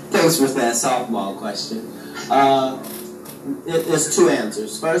 thanks for that softball question. It's two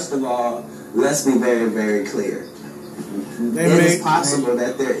answers. First of all, let's be very, very clear. It is possible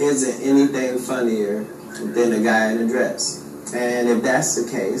that there isn't anything funnier than a guy in a dress. And if that's the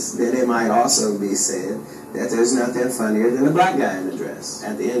case, then it might also be said that there's nothing funnier than a black guy in a dress.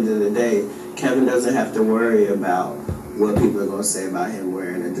 At the end of the day, Kevin doesn't have to worry about what people are going to say about him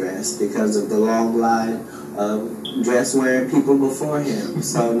wearing a dress because of the long line of dress-wearing people before him.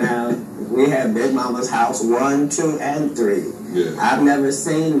 So now we have Big Mama's House 1, 2, and 3. Yeah. I've never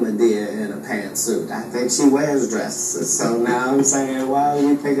seen Medea in a pantsuit. I think she wears dresses. So now I'm saying, why are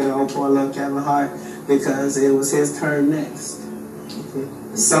we picking on poor little Kevin Hart? Because it was his turn next.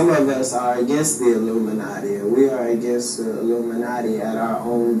 Some of us are against the Illuminati, and we are against the Illuminati at our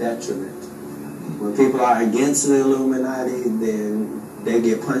own detriment. When people are against the Illuminati, then they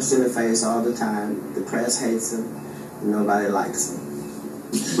get punched in the face all the time. The press hates them. Nobody likes them.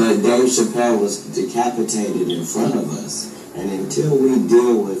 But Dave Chappelle was decapitated in front of us. And until we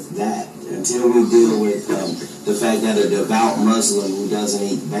deal with that, until we deal with the fact that a devout Muslim who doesn't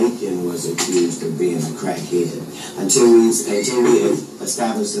eat bacon was accused of being a crackhead, until we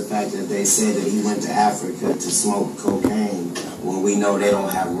establish the fact that they said that he went to Africa to smoke cocaine when we know they don't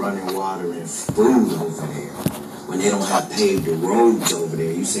have running water and food over there, when they don't have paved roads over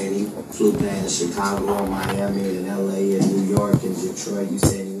there. You saying he flew past Chicago, Miami, and LA, and New York, and Detroit. You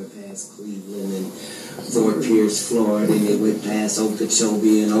saying he went past Cleveland and Fort Pierce, Florida, and they went past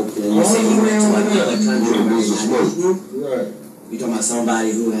Okeechobee and Oakland. You say he went to another country, right? You're talking about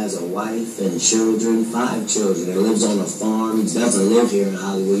somebody who has a wife and children, 5 children, and lives on a farm. He doesn't live here in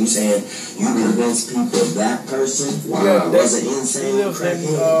Hollywood. You saying you convince people that person was an insane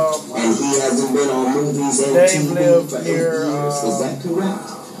crackhead, and he hasn't been on movies and TV for 8 years? Is that correct?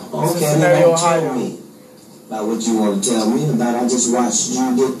 Okay, then don't tell me about what you want to tell me about. I just watched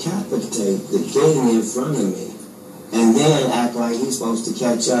you decapitate the king in front of me, and then act like he's supposed to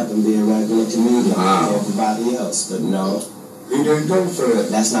catch up and be a regular comedian like everybody else. But no. He didn't go for it.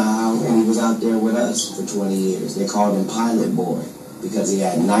 That's not how he was out there with us for 20 years. They called him Pilot Boy because he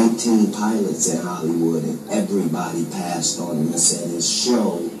had 19 pilots in Hollywood and everybody passed on him and said his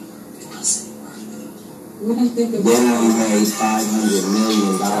show wasn't worth it. What do you think of then when he made $500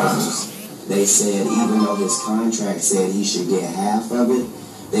 million, they said even though his contract said he should get half of it,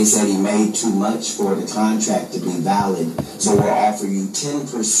 they said he made too much for the contract to be valid, so we'll offer you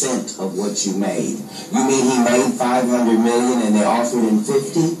 10% of what you made. You mean he made $500 million and they offered him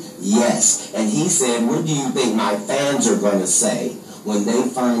 50? Yes. And he said, what do you think my fans are going to say when they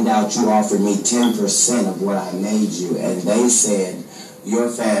find out you offered me 10% of what I made you? And they said, your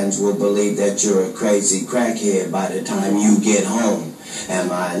fans will believe that you're a crazy crackhead by the time you get home. And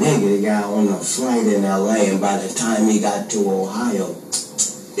my nigga, the guy on a flight in L.A., and by the time he got to Ohio,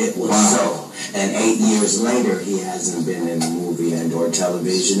 it was so. And 8 years later, he hasn't been in a movie and or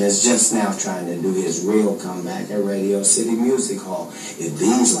television. Is just now trying to do his real comeback at Radio City Music Hall. It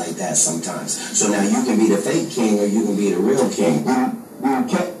beings like that sometimes. So now you can be the fake king or you can be the real king.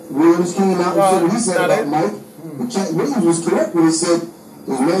 Cat Williams came out and said what he said about Mike. And Cat Williams was correct when he said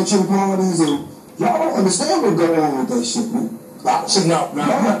there's mansion parties and y'all don't understand what's going on with that shit, man. So now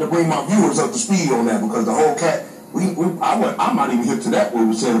I have to bring my viewers up to speed on that because the whole Cat... I'm not even hip to that, what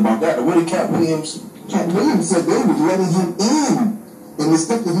was said about that. What did Cat Williams... Cat Williams said they was letting him in. And the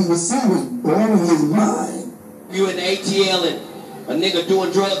stuff that he was saying was blowing his mind. You in the ATL and a nigga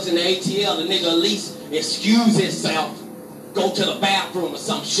doing drugs in the ATL, the nigga at least excuse himself, go to the bathroom or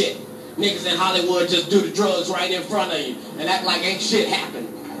some shit. Niggas in Hollywood just do the drugs right in front of you and act like ain't shit happened.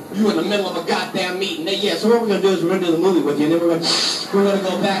 You in the middle of a goddamn meeting. So what we're gonna do is we're gonna do the movie with you and then we're gonna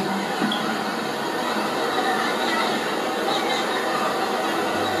go back.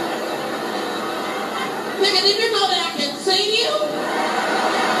 Nigga, did you know that I can see you?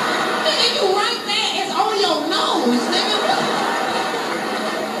 Nigga, you right there. It's on your nose, nigga.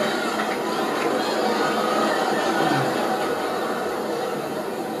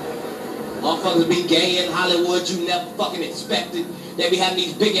 Motherfuckers be gay in Hollywood you never fucking expected. They be having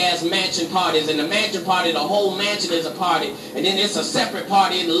these big-ass mansion parties, and the mansion party, the whole mansion is a party, and then it's a separate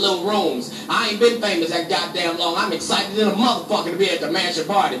party in the little rooms. I ain't been famous that goddamn long. I'm excited as a motherfucker to be at the mansion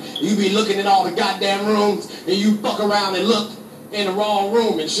party. You be looking at all the goddamn rooms, and you fuck around and look in the wrong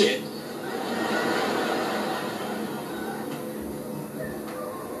room and shit.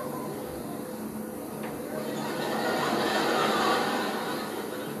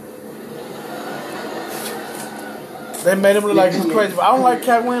 They made him look like he's crazy. I don't like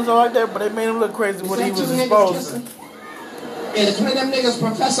Cat Williams or like that, but they made him look crazy when he was exposed to. And it's one of them niggas,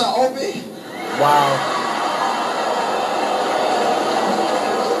 Professor Obi. Wow.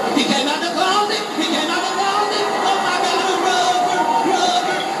 He came out the closet. He came out the closet. Oh my God,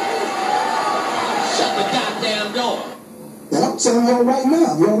 rubber. Shut the goddamn door. And I'm telling y'all right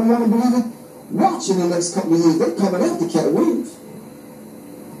now, if y'all don't want to believe it, watch in the next couple of years. They coming after Cat Williams.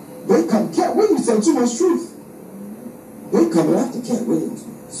 Cat Williams telling too much truth. They coming after Cat Williams.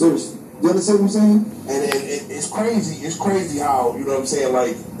 Seriously. You understand what I'm saying? And it's crazy. It's crazy how, you know what I'm saying,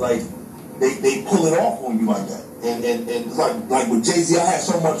 like they pull it off on you like that. And it's like with Jay-Z, I had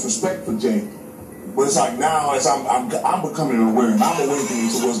so much respect for Jay. But it's like now as I'm becoming aware and I'm awakening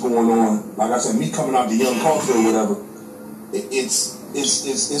to what's going on. Like I said, me coming out the young culture or whatever, it's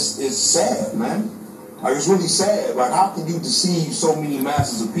sad, man. Like, it's really sad. Like, how can you deceive so many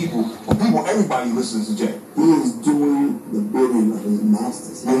masses of people? Or everybody listens to Jay. He is doing the bidding of his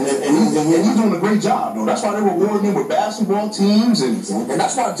masters. And he's doing a great job, though. That's why they're rewarding him with basketball teams. And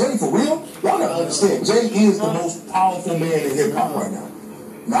that's why Jay, for real, y'all gotta understand, Jay is the most powerful man in hip-hop right now.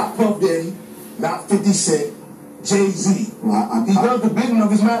 Not Puff Daddy, not 50 Cent, Jay-Z. Well, he does the bidding of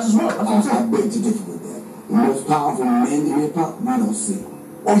his masters well. That's what I'm saying. I beg to differ with that. The most powerful man in hip-hop, we don't see.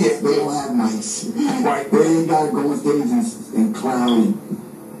 Oh yeah, they don't have mics. Right. They ain't gotta go on stage and clown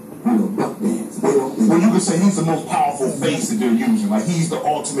and buck dance. They don't. Well, you could say he's the most powerful face that they're using. Like he's the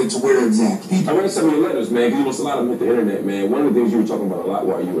ultimate to where exactly. I read some of your letters, man. Because you must a lot of them hit the internet, man. One of the things you were talking about a lot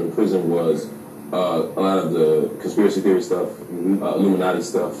while you were in prison was a lot of the conspiracy theory stuff, Illuminati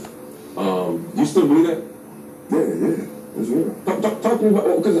stuff. Do you still believe that? Yeah. It's real. Talk to me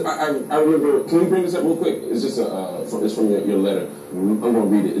about, because I remember, can we bring this up real quick? It's just it's from your letter. I'm going to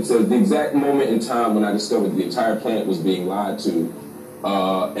read it. It says, the exact moment in time when I discovered the entire planet was being lied to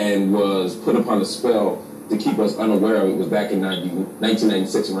and was put upon a spell to keep us unaware of it was back in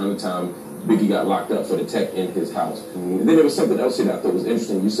 1996, around the time Biggie got locked up for the tech in his house. And then there was something else here that I thought was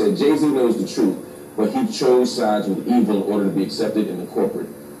interesting. You said, Jay-Z knows the truth, but he chose sides with evil in order to be accepted in the corporate.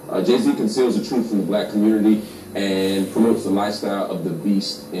 Jay-Z conceals the truth from the black community and promotes the lifestyle of the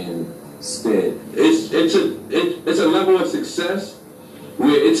beast instead. It's a level of success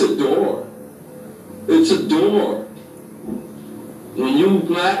where it's a door. It's a door. When you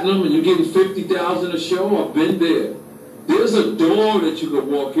platinum and you're getting 50,000 a show, I've been there. There's a door that you could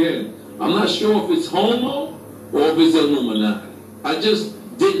walk in. I'm not sure if it's homo or if it's Illuminati. I just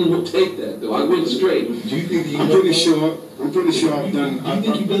didn't take that though. I went straight. Do you think I'm pretty sure I've done. Do you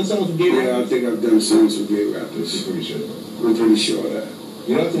think you've done songs with gay rappers? Yeah, I think I've done songs with gay rappers. You're pretty sure. I'm pretty sure of that.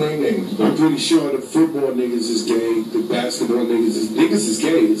 You don't have to name names. I'm pretty sure the football niggas is gay, the basketball niggas is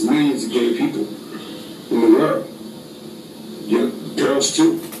gay. There's millions of gay people in the world. Yeah, girls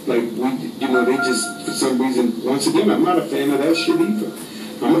too. Like they just for some reason. Once again, I'm not a fan of that shit either.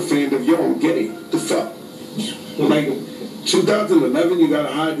 I'm a fan of I'm gay. The fuck? Like 2011, you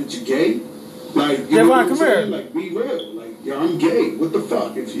gotta hide that you're gay. Like you know what I'm saying? Like be real. Like I'm gay. What the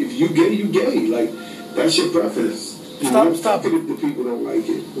fuck? If you gay, you gay. Like that's your preference. Stop it if the people don't like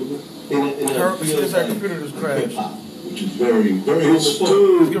it. That computer just crashed. Which is very, very It's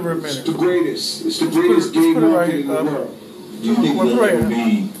the greatest. It's the greatest gay market in the world. Do you think that will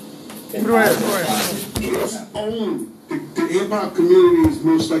be owned? The hip hop community is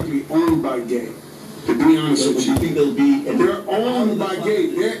most likely owned by gay. To be honest with you, think they'll be? They're owned by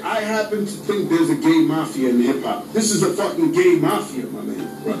gay. I happen to think there's a gay mafia in hip hop. This is a fucking gay mafia, my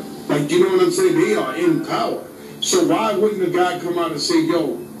man. Right. Like, you know what I'm saying? They are in power. So why wouldn't a guy come out and say,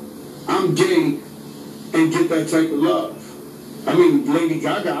 yo, I'm gay, and get that type of love? I mean, Lady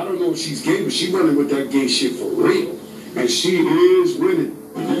Gaga, I don't know if she's gay, but she's running with that gay shit for real. And she is winning.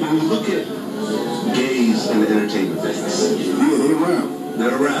 When you look at gays in the entertainment business, yeah, they're around.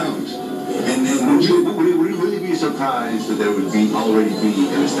 They're around. And then would you really be surprised that there would already be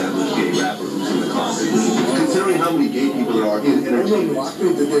an established gay rapper who's in the closet? Considering how many gay people there are in entertainment. I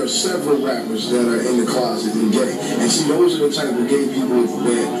think that there are several rappers that are in the closet and gay. And see, those are the type of gay people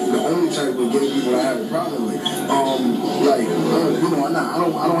that, the only type of gay people I have a problem with. I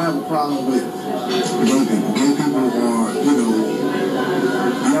don't have a problem with gay people. Gay people are,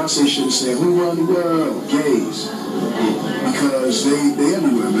 Beyonce should have said, who run the world? Gays. Because they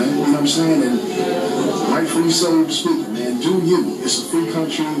everywhere, man. You know what I'm saying? And rightfully so speaking, man. Do you. It's a free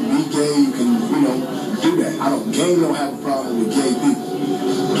country. Be gay. You can, do that. Game don't have a problem with gay people.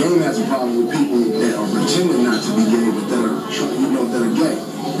 Game has a problem with people that are pretending not to be gay, but that are gay.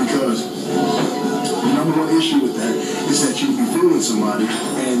 Because the number one issue with that is that you can be fooling somebody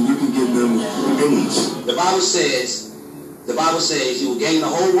and you can give them AIDS. The Bible says you will gain the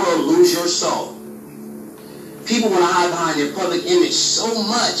whole world, lose your soul. People want to hide behind their public image so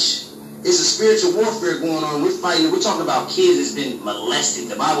much. It's a spiritual warfare going on. We're talking about kids that's been molested.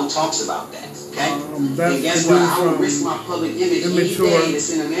 The Bible talks about that. Okay? And guess what? I will risk my public image any day to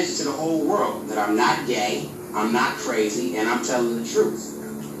send a message to the whole world that I'm not gay, I'm not crazy, and I'm telling the truth.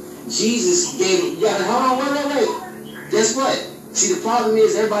 Jesus gave hold on, wait. Guess what? See, the problem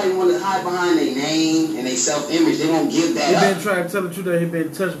is everybody want to hide behind their name and their self-image. They won't give that up. He been trying to tell the truth that he been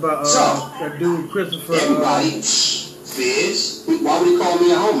touched by that dude Christopher. Everybody, Fizz. Why would he call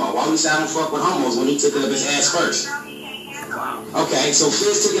me a homo? Why would he say I don't fuck with homos when he took it up his ass first? Okay, so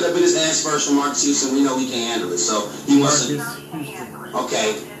Fizz took it up in his ass first from Marcus Houston. We know he can't handle it, so he wants to.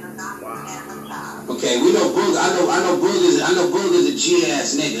 Okay. Okay, we know Boog. I know Boog is a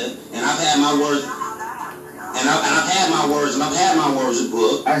G-ass nigga, and I've had my words. And I've had my words with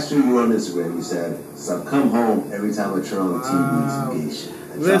Boog. I streamed you on Instagram. You said, so I come home every time I turn on the TV. It's gay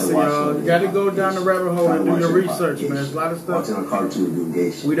shit. Listen, y'all, you got to go down the rabbit hole and do your research, man. There's a lot of stuff. Watching a cartoon doing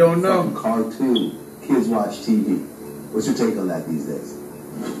gay shit. We don't know. Cartoon. Kids watch TV. What's your take on that these days?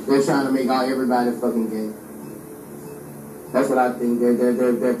 They're trying to make everybody fucking gay. That's what I think.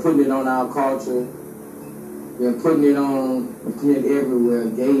 They're putting it on our culture. They're putting it everywhere.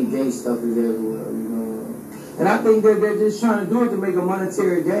 Gay stuff is everywhere, And I think that they're just trying to do it to make a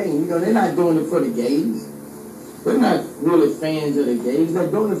monetary gain. They're not doing it for the gays. They're not really fans of the gays. They're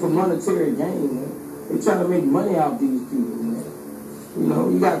doing it for monetary gain, man. They're trying to make money off these people, man.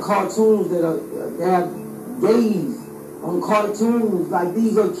 You got cartoons that have gays on cartoons. Like,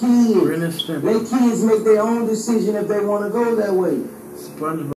 these are kids. Let kids make their own decision if they want to go that way.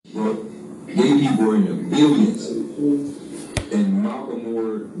 Bro, gay people are in the billions. And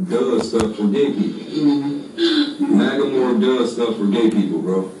Macklemore does stuff for gay people. Macklemore does stuff for gay people,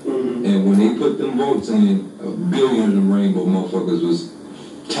 bro. And when they put them votes in, 1 billion of them rainbow motherfuckers was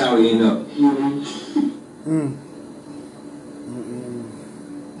tallying up.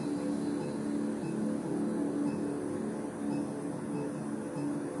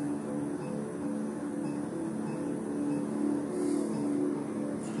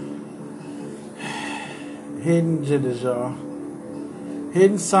 Hidden agendas, y'all.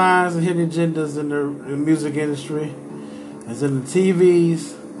 Hidden signs and hidden agendas in the music industry. As in the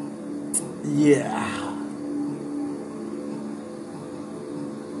TVs. Yeah.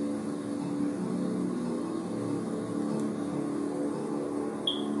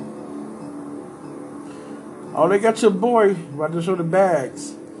 Oh, they got your boy. About to show the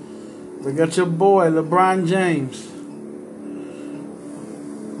bags. They got your boy, LeBron James.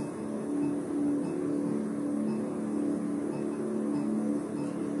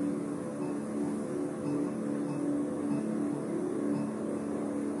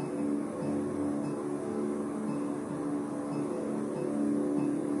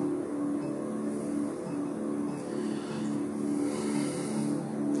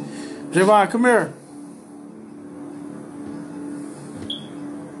 Javon, come here.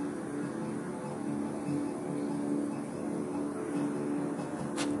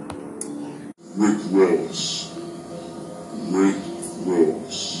 Rick Ross. Rick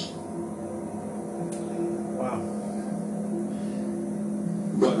Ross. Wow.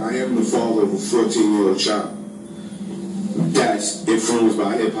 But I am the father of a 14-year-old child that's influenced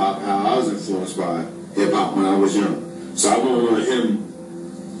by hip-hop, how I was influenced by hip-hop when I was young. So I wouldn't want him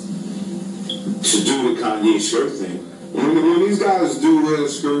to do the Kanye skirt thing. When these guys do wear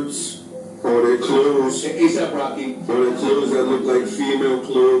skirts or their clothes, A$AP Rocky, or their clothes that look like female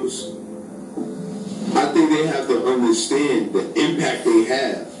clothes, I think they have to understand the impact they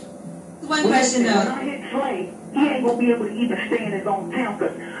have. One question though. When I hit Trey, he ain't gonna be able to even stay in his own town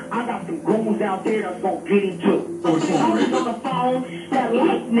because I got some goons out there that's gonna get him too. Oh, it's on, right? On the phone that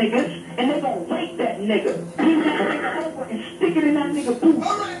like niggas, and they gonna rape that nigga. Bring that nigga over and stick it in that nigga booth.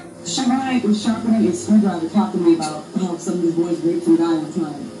 All right. Shamai was sharpening his screwdriver talking to me about how some of his boys raped some guy one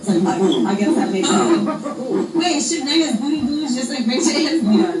time. So I guess that makes sense. Wait, should niggas booty boots just like bitch ass?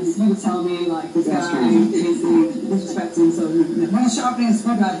 Yes, he was telling me like this guy basically disrespects him. So he was sharpening his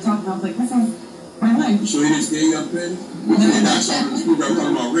screwdriver talking. I was like, this is my life. So he didn't scare you up, Penny? You're not sharpening the screwdriver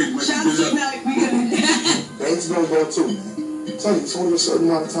talking about rape. Banks gonna go too, man. Tell you, it's only a certain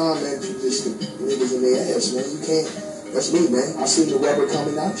amount of time, man, you just get niggas in their ass, man. You can't. That's me, man. I seen the rubber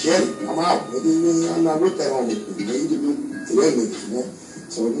coming out. Get it. I'm out. Nigga, I'm not with that on me. Man, you can do to them niggas, man.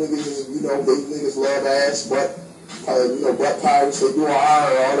 So niggas, you know, they niggas love ass, but butt pirates, they do all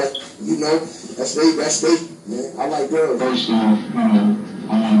that. You know, that's they, man. I like girls. First off, I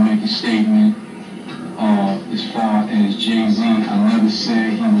want to make a statement. As far as Jay-Z, I never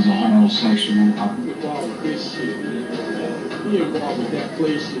said he was a homosexual. He involved with that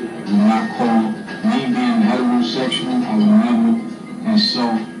place. When I call me being heterosexual, I would never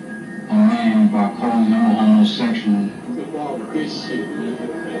insult a man by calling him a homosexual. He involved with this shit.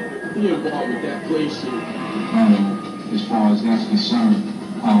 He involved with that place. As far as that's concerned,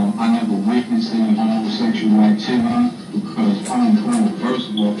 I never witnessed any homosexual activity because first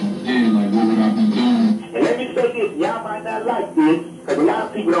of all, if I did, like, what would I be doing? And let me say this, y'all might not like this, because a lot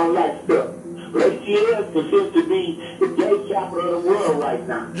of people don't like stuff. But ATL considers to be the gay capital of the world right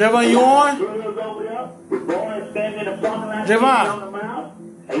now. Javon, you on? Girls over there, with boys standing in the parking lot, Javon. on the mouth.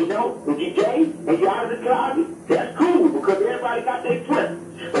 And you know, if you're gay and you're out of the closet, that's cool, because everybody got their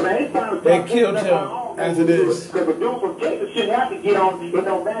preference. But man, it's time to they killed him as it is. Because a dude from Texas shouldn't have to get on in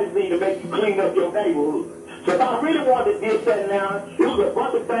no magazine to make you clean up your neighborhood. So if I really wanted to get that now, it was a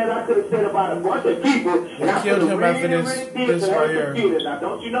bunch of things I could have said about a bunch of people. And I killed him after this right here. Now,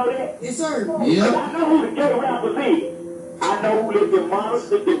 don't you know that? Yes, sir. Yeah. I know who the gay rappers is. I know who lived in Models,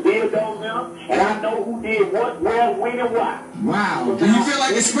 lived in Dildos now, and I know who did what, where, when, and why. Wow. Do you feel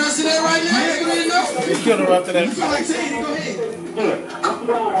like expressing that right now? You didn't know? They killed him after that. You feel like saying it? Go ahead. Yeah, I'm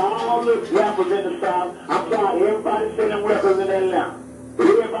proud of all the rappers in the South. I'm proud of everybody sending rappers in Atlanta. But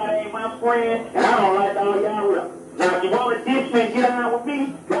everybody ain't my friend, and I don't like all y'all rappers. Now, if you want to diss me and get on with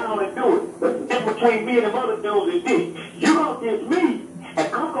me, go on and do it. But the difference between me and them other dudes is this. You gonna diss me, and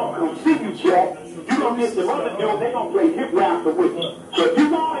I'm gonna come see you, Jack. You gonna diss them other dudes, they gonna play hip rapper with you. So if you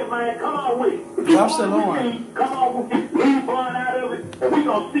want it, man, come on with it. If you want it with me, come on with it. Leave fun out of it, and we We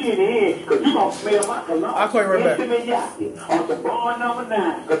gonna see in the end, because you gonna smell my cologne. I'll call you right back. On the bar number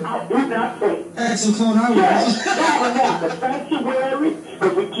 9, because I do not play. Excellent, I will. The sanctuary,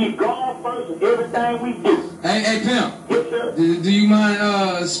 because we keep God first in everything we do. Hey, Pimp. Yes, sir. Do you mind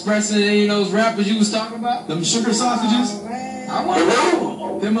expressing any of those rappers you was talking about? Them sugar sausages? I want to know.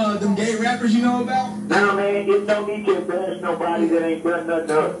 Them gay rappers you know about? Nah, man, it's no need to embarrass nobody that ain't done nothing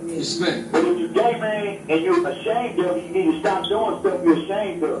to us. Respect. But if you gay, man, and you're ashamed of it, you need to stop doing stuff you're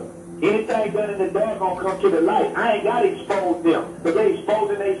ashamed of. Anything done in the dark gonna come to the light. I ain't gotta expose them, but they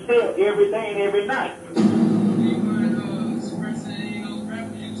exposing themselves every day and every night.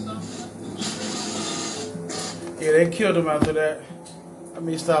 Yeah, they killed him after that. I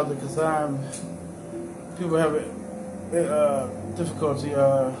mean, stopped it because people have difficulty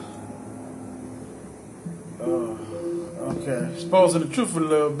exposing the truth a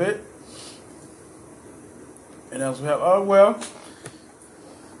little bit. And else we have,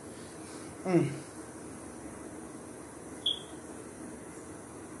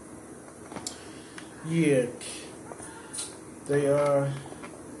 yeah, they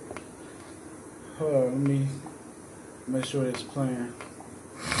hold on, let me make sure it's playing.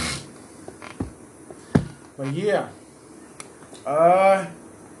 But yeah,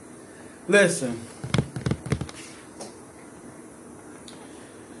 listen.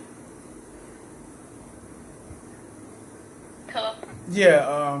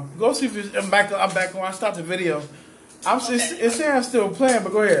 Yeah, go see if it's, I'm back on. I stopped the video. It's saying I'm still playing,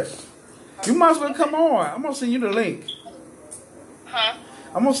 but go ahead. You might as well come on. I'm gonna send you the link. Huh?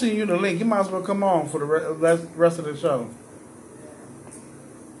 I'm gonna send you the link. You might as well come on for the rest of the show.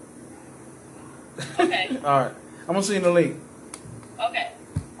 Okay. All right. I'm gonna send you the link. Okay.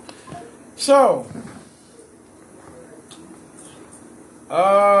 So,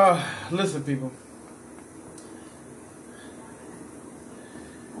 listen, people.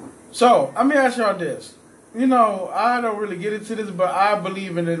 So, let me ask y'all this. You know, I don't really get into this, but I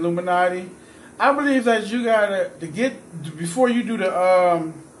believe in the Illuminati. I believe that you gotta before you do the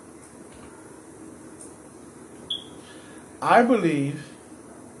I believe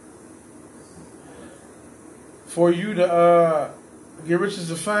for you to get riches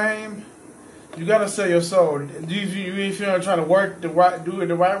of fame, you gotta sell your soul. If you're trying to do it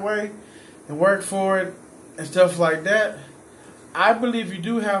the right way, and work for it and stuff like that, I believe you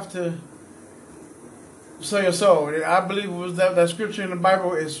do have to sell your soul. I believe it was that scripture in the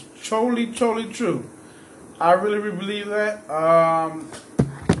Bible is totally true. I really believe that. I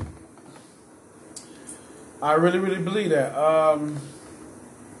really believe that.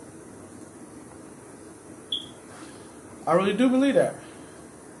 I really do believe that.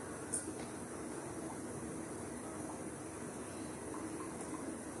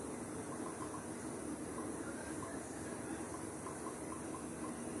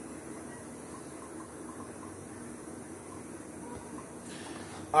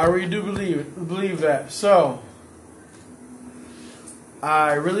 I really do believe that. So,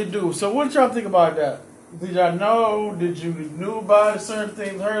 I really do. So, what y'all think about that? Did y'all know? Did you knew about it, certain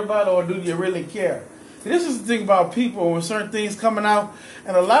things, heard about it, or do you really care? This is the thing about people when certain things coming out,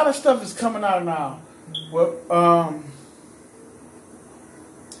 and a lot of stuff is coming out now. Well,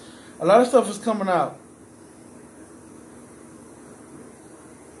 a lot of stuff is coming out.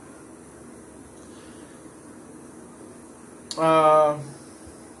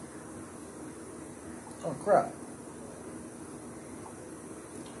 Oh crap.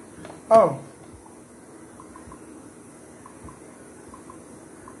 Oh.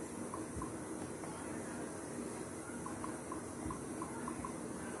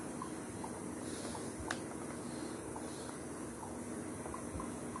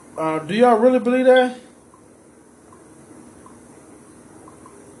 Do y'all really believe that?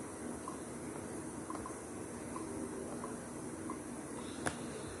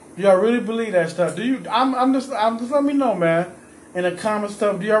 Do y'all really believe that stuff? Do you? I'm just let me know, man. In the comment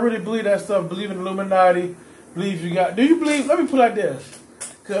stuff, do y'all really believe that stuff? Believe in Illuminati? Believe you got? Do you believe? Let me put it like this.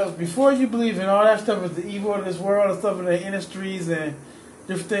 Because before you believe in all that stuff is the evil of this world and stuff in the industries and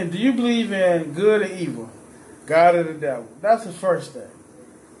different things, do you believe in good and evil? God and the devil? That's the first thing.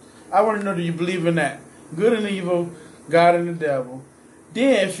 I want to know, do you believe in that? Good and evil, God and the devil.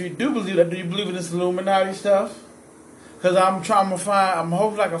 Then, if you do believe that, do you believe in this Illuminati stuff? Because I'm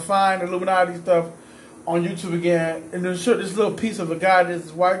hoping I can find Illuminati stuff on YouTube again. And there's this little piece of a guy,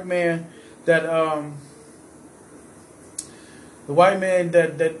 this white man that,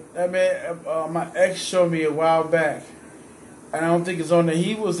 my ex showed me a while back. And I don't think it's on there.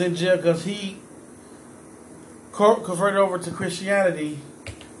 He was in jail because he converted over to Christianity.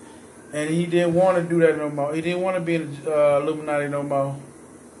 And he didn't want to do that no more. He didn't want to be in the Illuminati no more.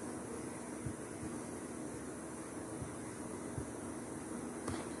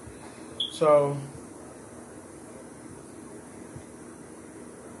 So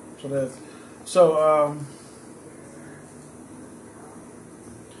that's so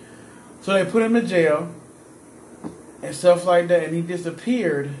so they put him in jail and stuff like that, and he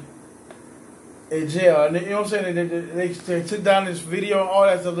disappeared in jail. And you know what I'm saying? They took down this video and all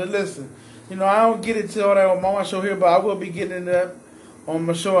that stuff. Listen, you know, I don't get into all that on my show here, but I will be getting into that on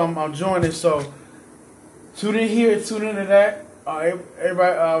my show. I'm joining. So tune in here, tune into that.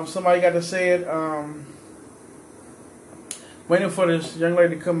 Everybody, somebody got to say it. Waiting for this young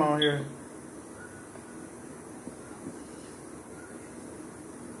lady to come on here.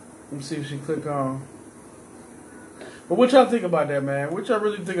 Let me see if she click on. But what y'all think about that, man? What y'all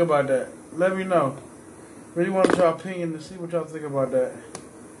really think about that? Let me know. Really want y'all opinion to see what y'all think about that.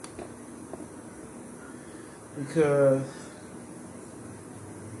 Because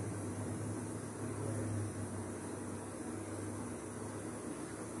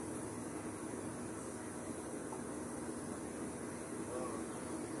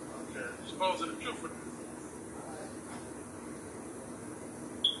exposing the truth.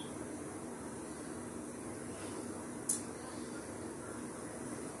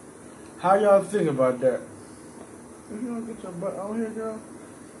 How y'all think about that? You gonna get your butt on here, girl?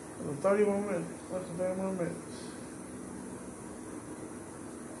 30 more minutes. Less than 30 more minutes.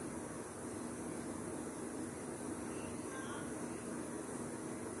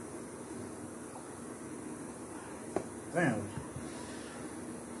 Damn.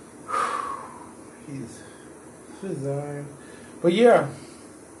 He's dying. But yeah.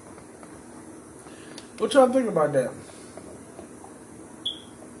 What y'all think about that?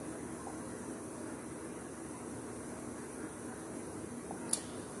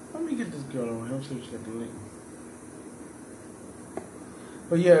 Let me get this girl on here. Let's see if she got the link.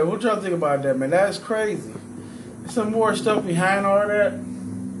 But yeah, what y'all think about that, man? That's crazy. There's some more stuff behind all that.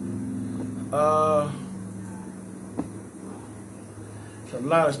 It's a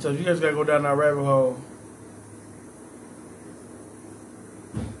lot of stuff. You guys gotta go down that rabbit hole.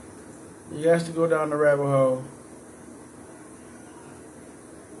 You guys to go down the rabbit hole.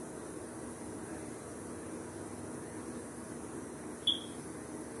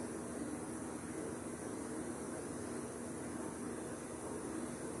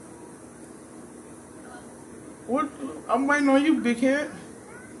 What? I'm waiting on you, big head.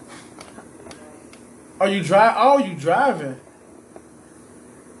 Are you drive? Oh, you driving?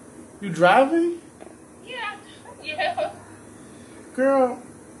 You driving? Yeah. Yeah. Girl.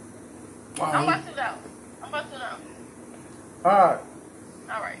 I'm about to know. Alright.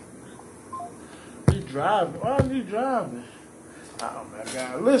 Alright. You driving? Why are you driving? Oh my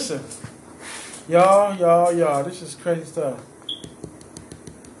God. Listen. Y'all. This is crazy stuff.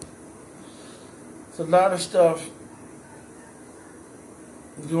 It's a lot of stuff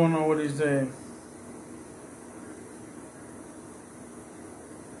going on with these things.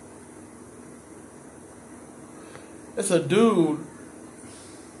 It's a dude.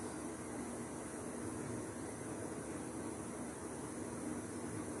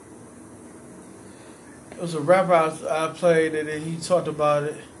 It was a rapper I played and he talked about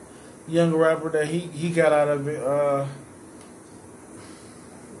it. Young rapper that he got out of it.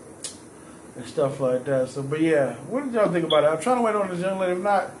 And stuff like that. So, but yeah, what did y'all think about it? I'm trying to wait on this young lady. If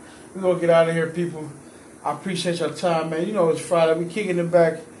not, we're going to get out of here, people. I appreciate your time, man. You know it's Friday. We kicking it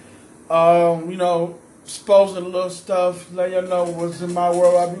back. You know, exposing a little stuff. Let y'all know what's in my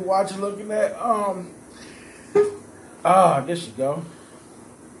world. I'll be watching, looking at. There you go.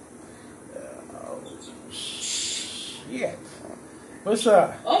 Shit. What's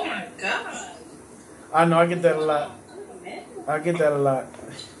up? Oh my God. I know, I get that a lot.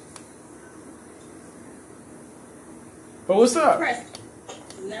 But what's up?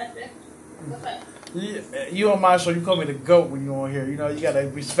 Nothing. What's up? You on my show, you call me the GOAT when you on here. You know, you gotta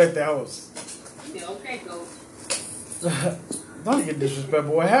respect the host. Yeah, okay, GOAT. Don't get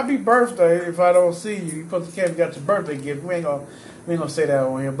disrespectful. Well, happy birthday if I don't see you. You supposed to got your birthday gift. We ain't gonna say that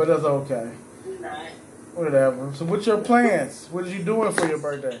on here, but that's okay. Nah. Whatever. So what's your plans? What are you doing for your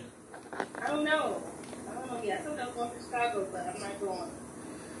birthday? I don't know yet. I thought I was going to Chicago, but I'm not going.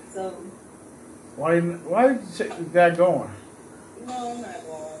 So. Why did you say that going? No, I'm not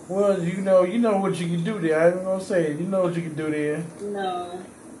going. Well, you know what you can do there. I ain't gonna say it. You know what you can do there. No.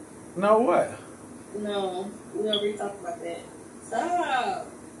 No what? No. We already talked about that. Stop.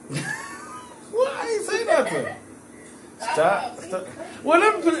 Well, I ain't say nothing. Stop. Well,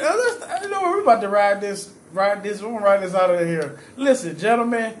 let's. You know we're about to ride this. We're gonna ride this out of here. Listen,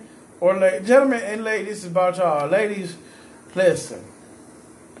 gentlemen and ladies, this is about y'all. Ladies, listen.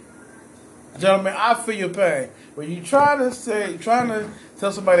 Gentlemen, I feel your pain. When you trying to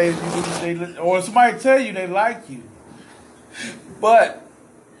tell somebody or somebody tell you they like you, but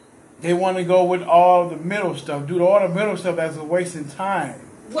they want to go with all the middle stuff. Do all the middle stuff that's a wasting time.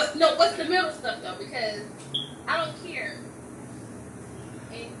 What? No, what's the middle stuff though? Because I don't care.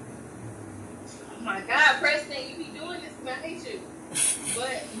 And, oh my God, Preston, you be doing this to me. I hate you.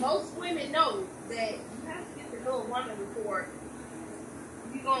 But most women know that you have to get to know a woman before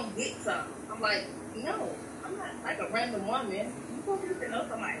you're going to get some. I'm like, no, I'm not like a random woman. You're supposed to get to know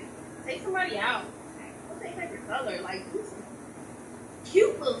somebody. Take somebody out. Don't take like your color. Like, do some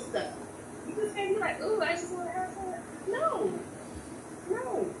cute little stuff. You just can't be like, ooh, I just want to have fun. No.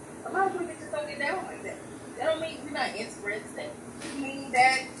 No. A lot of women just don't get down like that. That don't mean you're not interested. It means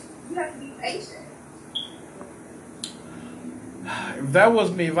that you have to be patient. If that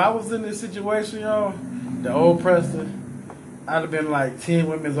was me, if I was in this situation, yo, the old Preston, I'd have been like 10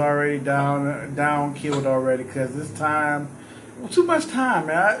 women's already down, killed already, because this time, too much time,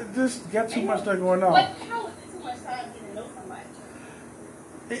 man. I just got too much stuff going on. How is it too much time getting to know somebody?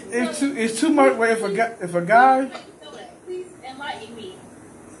 It's too much. Wait, if a guy, Please enlighten me.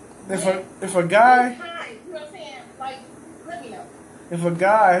 if a guy, you know what I'm saying? Like, let me know. if a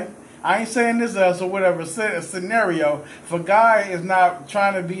guy, I ain't saying this as or whatever scenario. If a guy is not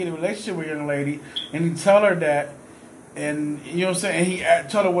trying to be in a relationship with a young lady, and he tell her that, and you know what I'm saying, and he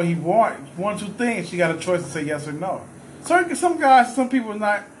tell her what he wants, one, two things, she got a choice to say yes or no. Some guys, some people are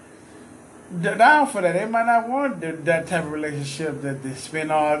not down for that. They might not want that type of relationship that they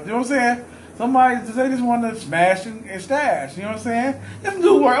spend all. You know what I'm saying? Somebody they just want to smash and stash. You know what I'm saying? Just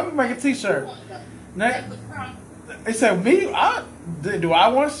do work. I'm gonna make a T-shirt. They said me. Do I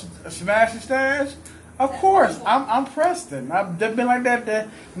want to smash and stash? Of course. I'm Preston. I've been like that the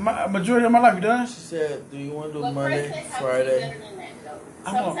majority of my life. You done? She said, "Do you want to do Monday, Friday?"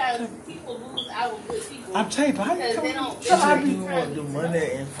 Sometimes people lose out with good people. I'm taping. Because they don't. She said, "Do you want to do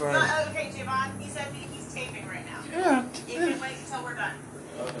Monday and Friday?" Okay, Javon, he said he's taping right now. Yeah. You can wait until we're done.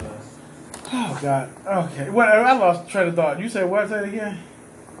 Oh God. Okay. What? I lost train of thought. You said what? Say it again.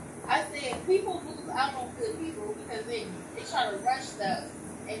 I said people lose out on good people because they try to rush stuff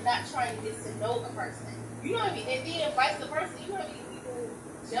and not trying to get to know the person. You know what I mean? And then vice versa. You know what I mean? People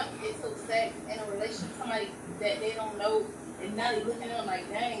jump into sex and a relationship with somebody that they don't know, and now they're looking at them like,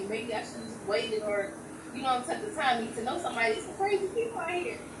 dang, maybe I should just waited, or you know, took the time to know somebody. It's some crazy people out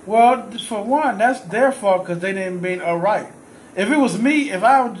here. Well, for one, that's their fault because they didn't be alright. If it was me, if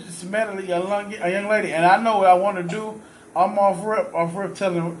I was just met a young lady and I know what I want to do, I'm off rip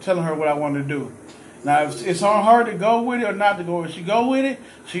telling her what I want to do. Now, if it's on her to go with it or not to go with it. If she go with it,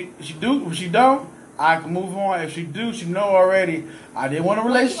 she do. If she don't, I can move on. If she do, she know already. I didn't want a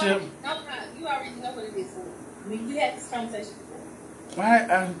relationship. You already know what it is. I mean, we had this conversation before.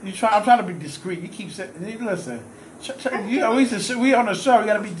 I'm trying to be discreet. You keep saying, listen. We on the show. We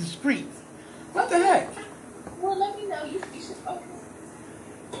got to be discreet. What the heck? Well, let me know. You should focus.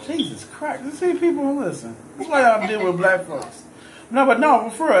 Jesus Christ! You see, people listen. That's why y'all deal with black folks. No, but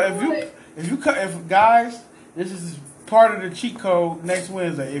for real, if guys, this is part of the cheat code next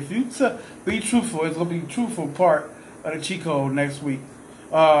Wednesday. If you be truthful, it's gonna be truthful part of the cheat code next week.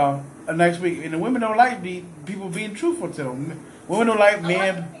 Next week, and the women don't like people being truthful to them. Women don't like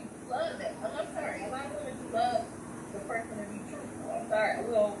men. Love that. I'm sorry. A lot of women love the person to be truthful. I'm sorry.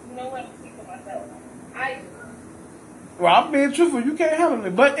 Well, you know what? I'm speaking for myself. Well, I'm being truthful. You can't handle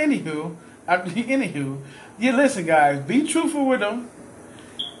it. But anywho, you listen, guys. Be truthful with them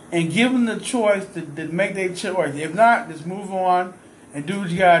and give them the choice to make their choice. If not, just move on and do what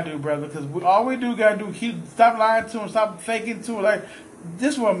you gotta do, brother. Because all we gotta do, stop lying to them, stop faking to them. Like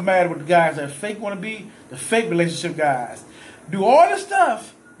this, is what I'm mad with the guys that fake want to be the fake relationship guys. Do all the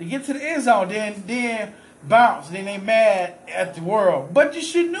stuff to get to the end zone, then bounce. Then they mad at the world. But you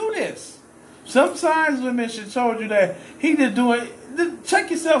should know this. Sometimes women should told you that he just doing. Check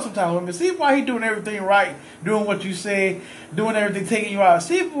yourself sometimes, women. See why he doing everything right, doing what you say, doing everything, taking you out.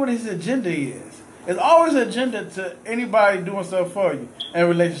 See what his agenda is. There's always an agenda to anybody doing stuff for you in a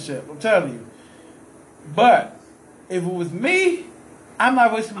relationship. I'm telling you. But if it was me, I'm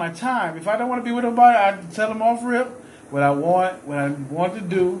not wasting my time. If I don't want to be with nobody, I tell them off rip what I want to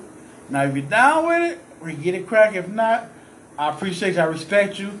do. Now, if you're down with it, we get it crack. If not, I appreciate you. I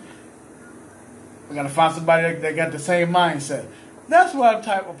respect you. We gotta find somebody that got the same mindset. That's what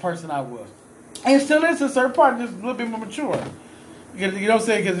type of person I was, and still is a certain part, just a little bit more mature. You know what I'm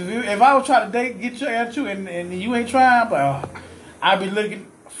saying? Because if I was trying to get at you, and you ain't trying, but I'd be looking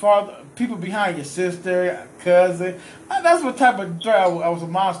for people behind your sister, cousin. That's what type of threat I was a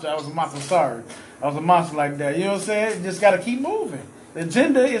monster. I was a monster. Sorry, I was a monster like that. You know what I'm saying? Just gotta keep moving. The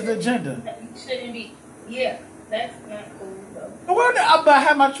gender is the gender. You shouldn't be. Yeah, that's not cool though. Well, I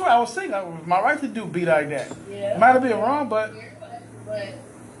had my choice. I was single. It was my right to do be like that. Yeah. Might have been wrong, but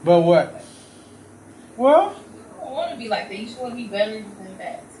what? Well, you don't want to be like that. You should want to be better than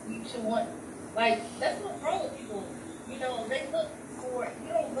that. You should want, like, that's what's wrong with people. You know, they look for.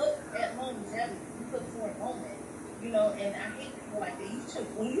 You don't look at longevity. You look for a moment. You know, and I hate people like that. You should,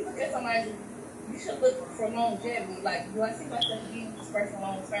 when you look at somebody, you should look for longevity. Like, do I see myself being this person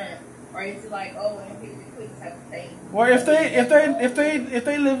long term? Or is it like, oh, and hit it quick type of thing? well, if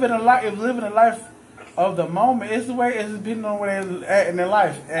they live in a life of the moment, it's the way it's depending on where they're at in their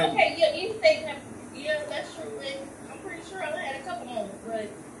life. And okay, yeah, anything have, yeah, that's true. And I'm pretty sure I've had a couple moments, but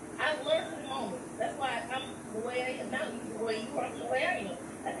I've learned from the moments. That's why I'm the way I am now. You the way you are, the way I am.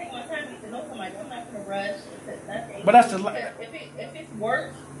 I take my time to get to know somebody. I'm not gonna rush into nothing. But that's if it's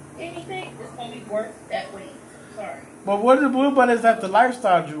worth anything, it's gonna be worth that way. Sorry. But what is that the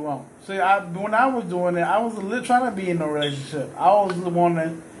lifestyle you want? See, when I was doing it, I was trying to be in a relationship. I was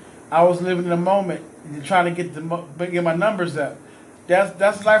living in the moment, trying to get my numbers up. That's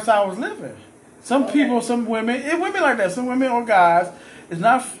the lifestyle I was living. Some people, some women like that. Some women or guys is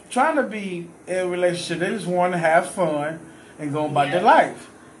not trying to be in a relationship. They just want to have fun and go about their life.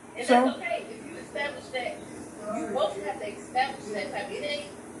 And that's okay. If you establish that, you both have to establish that type. It ain't,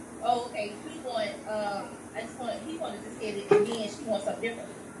 oh, okay, he wanted to get it again, she wants something different.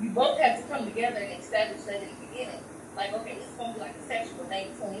 You both have to come together and establish that in the beginning. Like, okay, this is going to be like a sexual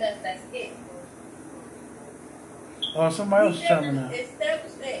thing between us, that's it. Oh, somebody else is coming now.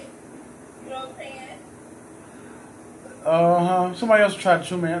 Establish that. You know what I'm saying? Somebody else tried to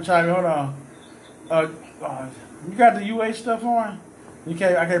shoot me. Hold on. You got the UA stuff on? I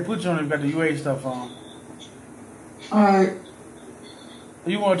can't put you on if you got the UA stuff on. Alright.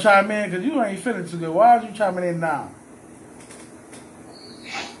 You want to chime in? Because you ain't feeling too good. Why are you chiming in now?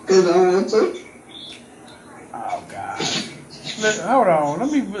 Because I want to. Oh, God. Hold on.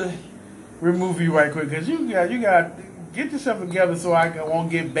 Let me remove you right quick. Because you got get yourself together so I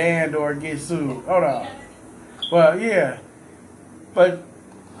won't get banned or get sued. Hold on. Well, yeah. But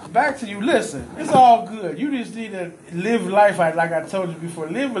back to you. Listen, it's all good. You just need to live life like I told you before.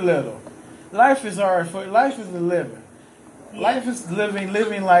 Live a little. Life is hard. Life is a living. Life is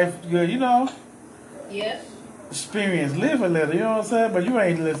living life good, you know? Yes. Experience, live a little, you know what I'm saying? But you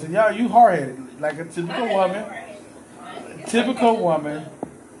ain't listening. Y'all, you hard-headed, like a typical woman. Typical woman.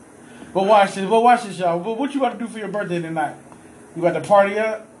 But watch this, y'all. What you about to do for your birthday tonight? You about to party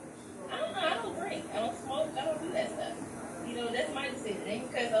up? I don't drink. I don't smoke. I don't do that stuff. You know, that's my decision. It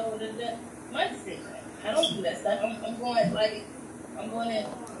ain't because my decision. I don't do that stuff. I'm going to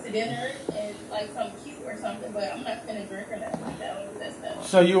dinner and like something cute or something, but I'm not gonna drink or nothing like that. I don't do that stuff.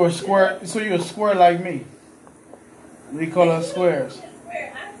 So you a square? So you a square like me? We call us squares.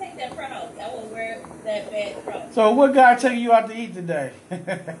 I take that proud. I will wear that bad proud. So what guy taking you out to eat today?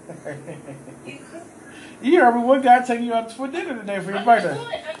 You heard me. What guy taking you out for dinner today for your birthday? I'm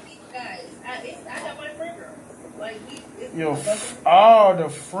meeting guys. I have my friend girls. The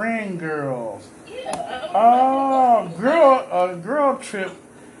friend girls. Yeah. Girl trip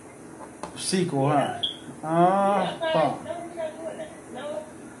sequel, huh?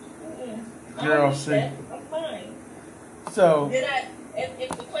 Girl sequel. I'm fine. So. If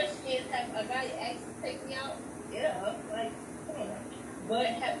the question is, have a guy asked to take me out? Yeah, like, come on. But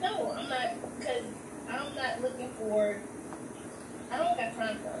no, I'm not, because I'm not looking for. I don't got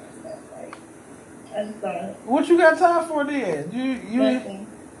time for all that stuff. Like, I just don't. What you got time for then? Nothing.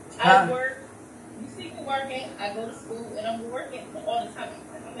 I work. You see me working. I go to school, and I'm working all the time.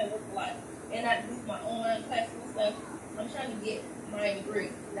 I'm at work a lot, and I do my online classes and stuff. I'm trying to get my degree.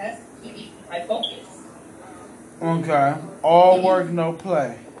 That's my focus. Okay. All work, no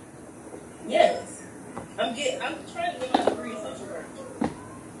play. Yes. I'm trying to get my degree in social work.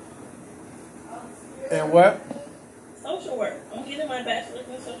 And what? Social work. I'm getting my bachelor's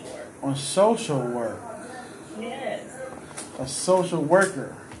in social work. On social work. Yes. A social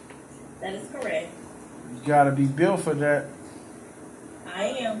worker. That is correct. You gotta be built for that. I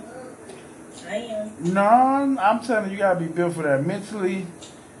am. No, I'm telling you, you gotta be built for that mentally,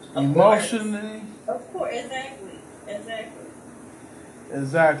 emotionally. Of course,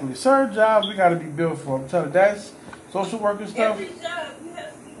 Exactly. Certain jobs we gotta be built for. I'm telling you, that's social worker stuff. Every job you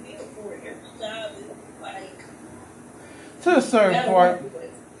have to be built for. Every job is like to a certain point.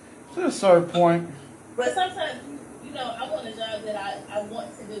 To a certain point. But sometimes you know, I want a job that I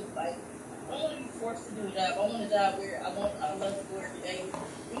want to do. Like, I don't want to be forced to do a job. I want a job where I love to go every day.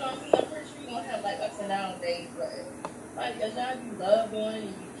 You know what I mean? I'm pretty sure you're gonna have like ups and down days, but like a job you love doing and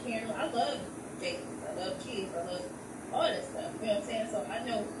you care. I love dating. I love kids. I love all that stuff. You know what I'm saying? So I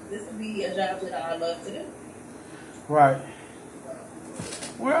know this would be a job that I love to do. Right.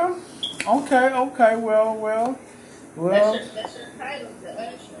 Well, okay. Well. That's your title, the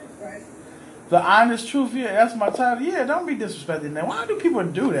honest truth, right? The honest truth, yeah, that's my title. Yeah, don't be disrespecting that. Why do people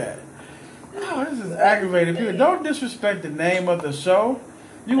do that? Oh, this is aggravating. People don't disrespect the name of the show.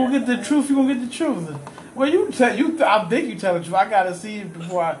 You gonna get the truth. You gonna get the truth. Well, I think you tell the truth. I gotta see it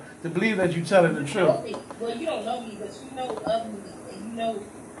before to believe that you telling the truth. Well, you don't know me, but you know of me, and you know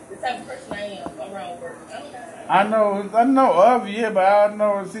the type of person I am around work. I know of you, yeah, but I don't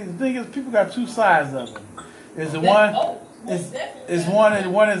know. See, the thing is, people got two sides of it. Is the one is one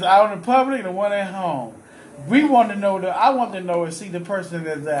is out in public and the one at home. We want to know I want to know and see the person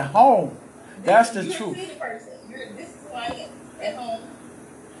that's at home. That's the truth. See the person. This is who I am at home.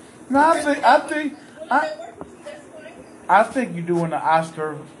 No, I think you're doing an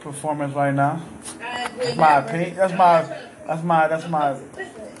Oscar performance right now. That's my opinion. That's my. Listen,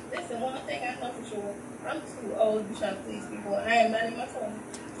 one thing I know for sure, I'm too old to be trying to please people. I am not in my 20s.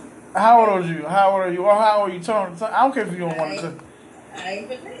 How old are you? Or how old are you? I don't care if you don't want to. I ain't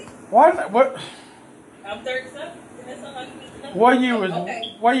been paid. What? I'm 37. That's all I need to know. What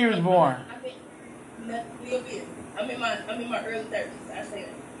year was born? I'm in my early 30s. I say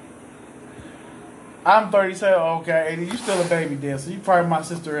that. I'm 37. Okay, you still a baby then, so you probably my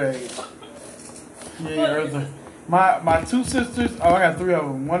sister age. Yeah, my two sisters. Oh, I got three of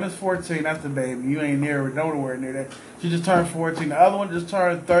them. One is 14. That's the baby. You ain't nowhere near that. She just turned 14. The other one just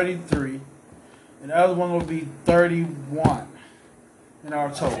turned 33, and the other one will be 31 in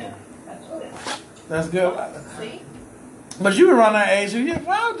October. That's good. But you around that age,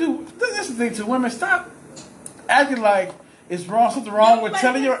 this is the thing too. Women, stop acting like it's wrong. Something wrong with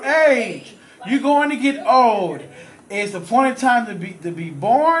telling your age. You're going to get old. It's the point in time to be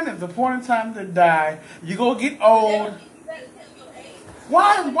born. It's the point in time to die. You're gonna get old.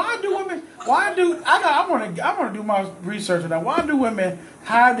 Why do women? I want to do my research on that. Why do women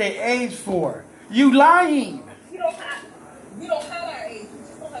hide their age for? You lying. We don't hide our age. We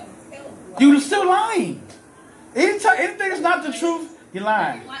just don't have to tell them. You still lying. Anything that's not the truth, you're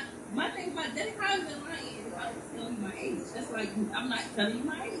lying. My thing about that, how is it lying? I was telling you my age. That's like I'm not telling you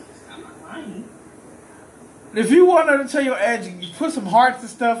my age. I'm not lying. If you want her to tell your age, you put some hearts and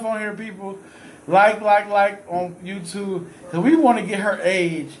stuff on here, people. Like on YouTube. Because we want to get her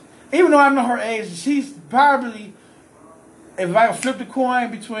age. Even though I know her age, she's probably, if I flip the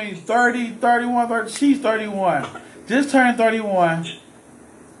coin between 30, 31, 30, she's 31. Just turned 31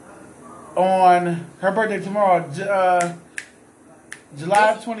 on her birthday tomorrow,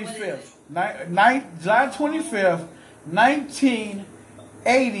 July 25th. July 25th,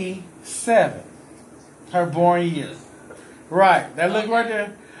 1987. Her born year. Right. That look right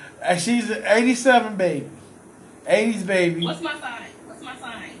there. She's an 87 baby. 80s baby. What's my sign?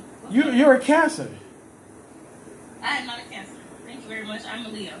 You're a Cancer. I am not a Cancer. Thank you very much. I'm a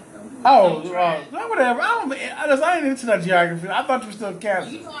Leo. Whatever. I ain't into that geography. I thought you were still a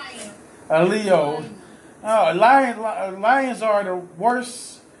Cancer. You know I am. A Leo. Lions are the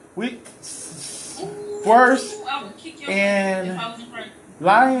worst. And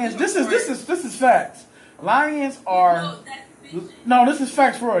lions. This is facts. Lions are. No, this is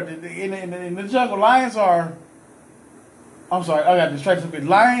facts for it. In the jungle, lions are. I'm sorry, I got distracted a bit.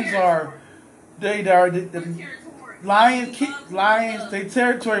 Lions are. Lions. They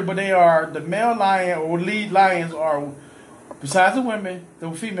territory, but they are the male lion or lead lions are. Besides the women,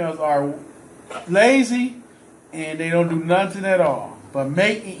 the females are lazy, and they don't do nothing at all but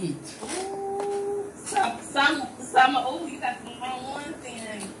make and eat. Some you got the wrong ones,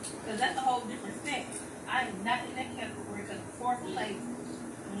 and because that's a whole different thing. I am not in that category because fourth place,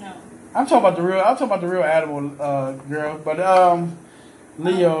 no. I'm talking about the real animal, girl. But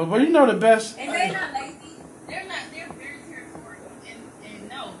Leo. But you know the best. And they're not lazy. They're very territorial. And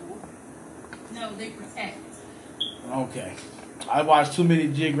no, they protect. Okay. I watched too many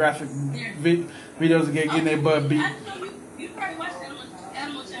geographic videos to get their butt beat. I know you probably watch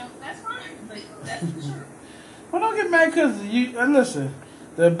Animal Channel. That's fine, but that's for sure. Well, don't get mad because listen.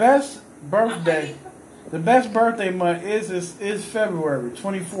 The best birthday month is February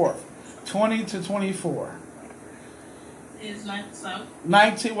 24th, 20 to 24. Is like so.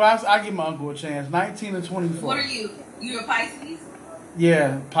 19. Well, I give my uncle a chance. 19 to 24. What are you? You a Pisces?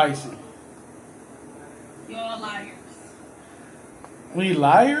 Yeah, Pisces. You're all liars. We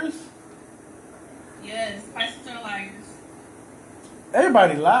liars? Yes, Pisces are liars.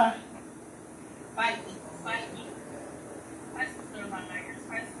 Everybody lie. Fight me. Pisces are liars.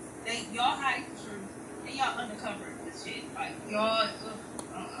 Y'all hide the truth and y'all undercover this shit. Like y'all.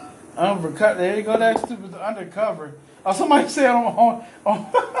 Undercover. There you go. That stupid undercover. Oh, somebody said on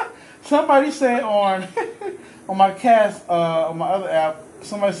somebody said on on my cast on my other app.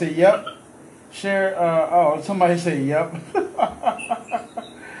 Somebody said, "Yep." Share. Somebody said, "Yep."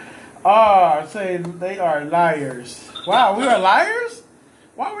 Say they are liars. Wow, we are liars.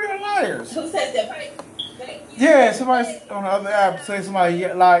 Why we are liars? Who said that? Right? Yeah, somebody on the other app say somebody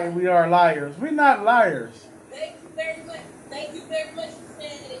lie. We are liars. We're not liars. Thank you very much. Thank you very much for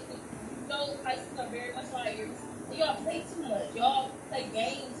saying it. You know, Pisces are very much liars. Y'all play too much. Y'all play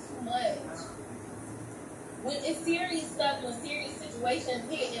games too much. When it's serious stuff, when serious situations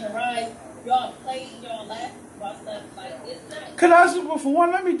hit and arise, y'all play, y'all laugh about stuff like it's not. Cause for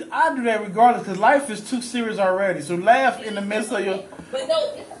one, I do that regardless. Cause life is too serious already. So laugh in the midst of your. But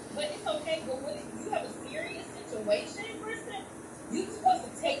no, it's okay. But when you have a serious situation, person, you're supposed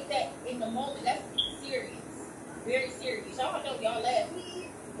to take that in the moment. That's serious, very serious. Y'all know y'all laugh.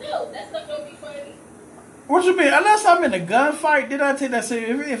 No, that stuff don't be funny. What you mean? Unless I'm in a gunfight, then I take that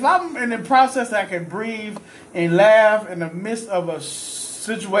serious. If I'm in the process, I can breathe and laugh in the midst of a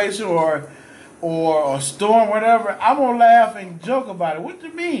situation or a storm, whatever. I'm gonna laugh and joke about it. What do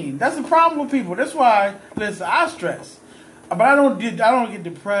you mean? That's the problem with people. That's why, listen, I stress, but I don't get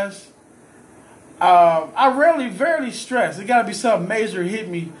depressed. I rarely stress. It gotta be something major hit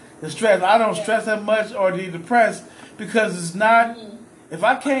me to stress. I don't stress that much or be depressed because it's not. If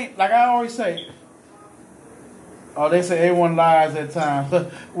I can't, like I always say. Oh, they say everyone lies at times.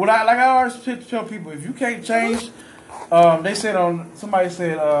 What I always tell people, if you can't change, they said somebody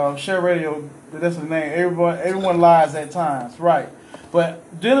said share radio. That's the name. Everyone lies at times, right?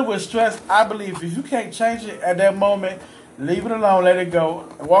 But dealing with stress, I believe if you can't change it at that moment, leave it alone, let it go,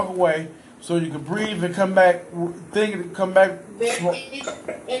 and walk away, so you can breathe and come back. Come back.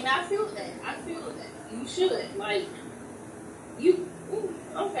 And I feel that. You should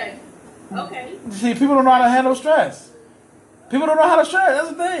okay. Okay. See, people don't know how to handle stress. People don't know how to stress. That's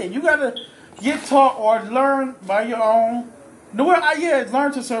the thing. You got to get taught or learn by your own. Learn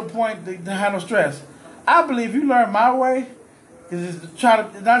to a certain point to handle stress. I believe you learn my way, because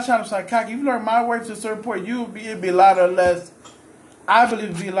not trying to sound cocky. If you learn my way to a certain point, it'd be a lot of less. I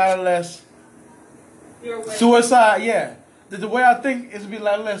believe it'd be a lot of less suicide. Yeah, the way I think is to be a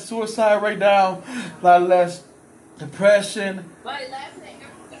lot less suicide right now, a lot less depression. But last thing,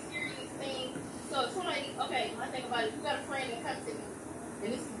 a serious thing. So if somebody, okay, my thing about it, you got a friend that comes to you,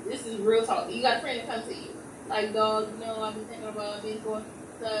 and this is real talk. You got a friend that comes to you, like, dog, I've been thinking about being going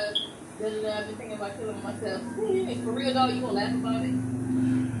to, I've been thinking about killing myself. For real, dog, you gonna laugh about it?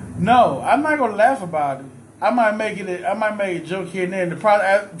 No, I'm not gonna laugh about it. I might make a joke here and there.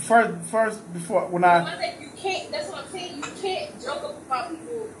 First before when I. You can't. That's what I'm saying. You can't joke about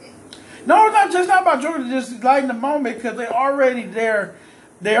people. No, it's not about joking. Just lighten the moment because they're already there.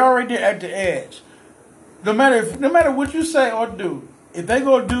 They're already there at the edge. No matter what you say or do, if they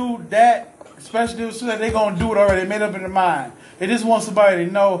gonna do that, especially if they gonna do it already, they made up in their mind. They just want somebody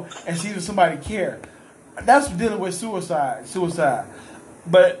to know and see if somebody care. That's dealing with suicide.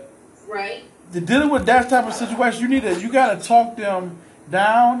 But right. Dealing with that type of situation, you gotta talk them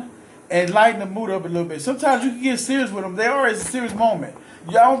down and lighten the mood up a little bit. Sometimes you can get serious with them. They are a serious moment.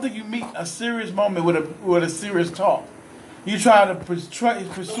 I don't think you meet a serious moment with a serious talk. You try to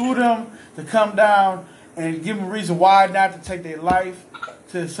pursue them to come down and give them a reason why not to take their life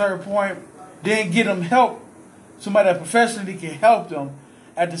to a certain point. Then get them help, somebody that professionally can help them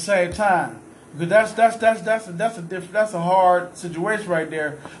at the same time. Because that's a hard situation right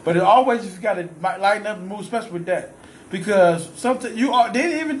there. But it always you got to lighten up the mood, especially with that, because something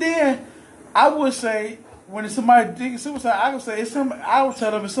even then, I would say when it's somebody thinking suicide, I would say I would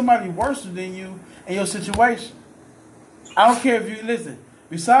tell them it's somebody worse than you in your situation. I don't care if you listen.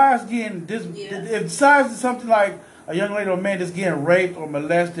 Besides getting this, besides something like a young lady or man that's getting raped or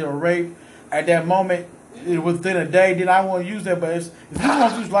molested or raped at that moment within a day, then I won't use that. But if you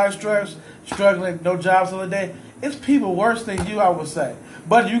want to use life stress, struggling, no jobs all the day, it's people worse than you, I would say.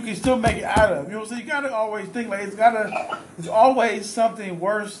 But you can still make it out of. You know what I'm saying? You gotta always think like it's always something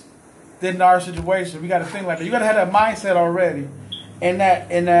worse than our situation. We gotta think like that. You gotta have that mindset already. And that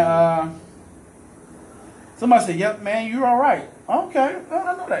somebody said, "Yep, man, you're all right." Okay,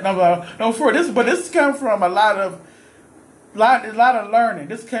 I know that. No, for this, but this comes from a lot of learning.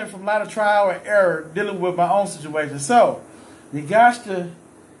 This came from a lot of trial and error dealing with my own situation. So you got to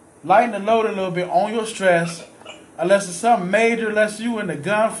lighten the load a little bit on your stress. Unless it's something major, unless you in a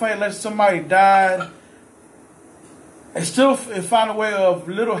gunfight, unless somebody died, and still find a way of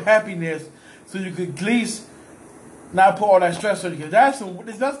little happiness so you could at least not put all that stress on you. That's the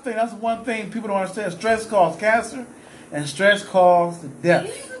thing. That's one thing people don't understand. Stress causes cancer, and stress causes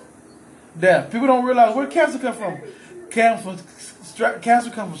death. death. People don't realize where cancer come from. Cancer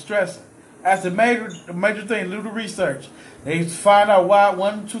comes from stress. That's the major thing. Do the research. They find out why.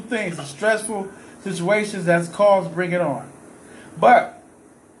 One, two things: the stressful situations that's caused bring it on. But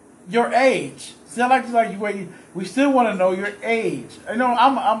your age. See, I like we still want to know your age. You know,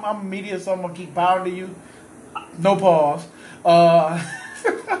 I'm media, so I'm gonna keep pounding you. No pause.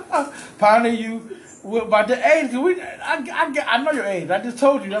 Pounding you about the age. Cause I know your age. I just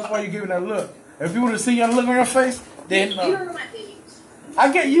told you. That's why you're giving that look. If you want to see your look on your face, then You don't know my age.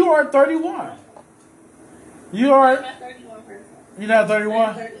 I get you are 31. You are. I'm not 31 person. You're not 31.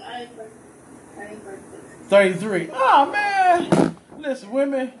 I ain't 36. 33. Oh man, listen,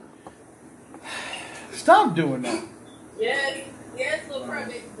 women, stop doing that. Yes, little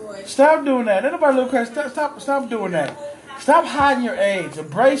project boy. Stop doing that. Ain't nobody little crazy. Stop doing that. Stop hiding your age.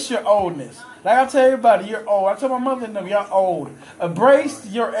 Embrace your oldness. Like I tell everybody, you're old. I tell my mother and them, y'all old. Embrace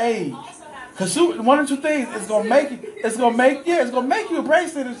your age. Cause one or two things, it's gonna make you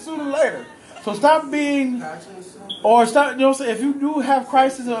embrace it sooner or later. So stop being, or stop. You know what I'm saying? If you do have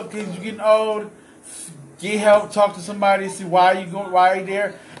crisis or because you're getting old, get help. Talk to somebody. See why you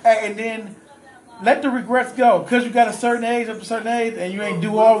there, and then let the regrets go. Because you got a certain age, up to a certain age, and you ain't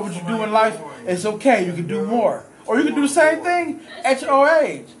do all what you do in life. It's okay. You can do more, or you can do the same thing at your old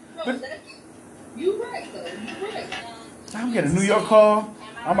age. But You right though. You right. I'm getting a New York call.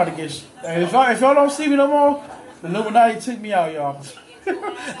 I'm about to get. If y'all don't see me no more, the Illuminati took me out, y'all.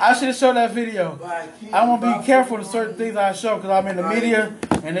 I should have shown that video. I want to be careful with certain things I show because I'm in the media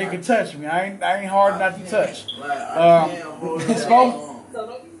and they can touch me. I ain't hard not to touch. Exposed to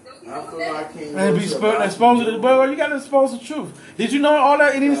the but you got to expose the truth. Did you know all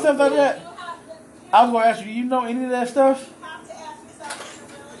that? Any stuff like that? I was gonna ask you. You know any of that stuff?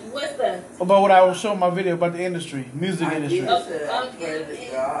 What's that? About what I was showing my video about the industry, music industry. Ain't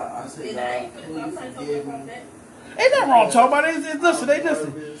nothing wrong talking about it.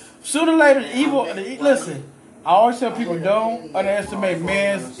 Listen. Sooner or later, evil. Listen, I always tell people don't underestimate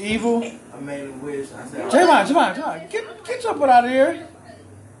man's evil. Javon, get your butt out of here.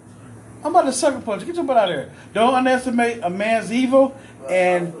 I'm about to sucker punch. Get your butt out of here. Don't underestimate a man's evil,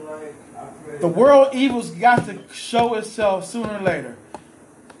 and the world evil's got to show itself sooner or later.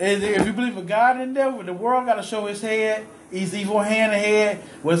 If you believe in God and devil, the world got to show his head, his evil hand ahead.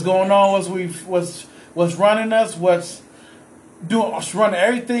 What's going on? What's running us? What's running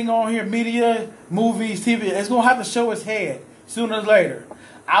everything on here? Media, movies, TV. It's gonna have to show its head sooner or later.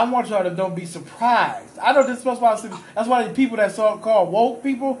 I want y'all to don't be surprised. I know this. That's why the people that called woke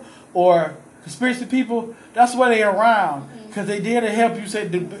people or conspiracy people. That's why they're around because they dare to help you say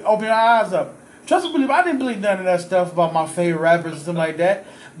open your eyes up. Trust me, believe I didn't believe none of that stuff about my favorite rappers and something like that.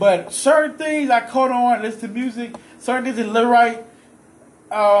 But certain things I caught on, listen to music, certain things in little right.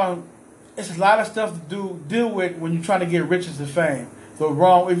 It's a lot of stuff to deal with when you're trying to get riches and fame.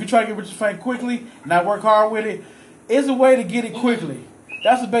 So if you try to get riches and fame quickly, not work hard with it, it's a way to get it quickly.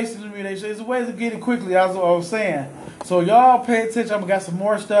 That's the basic of it. It's a way to get it quickly. That's what I was saying. So y'all pay attention. I'm got some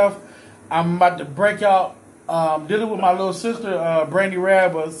more stuff. I'm about to break out dealing with my little sister, Brandy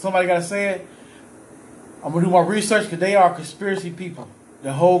Rab, but somebody got to say it. I'm going to do my research because they are conspiracy people.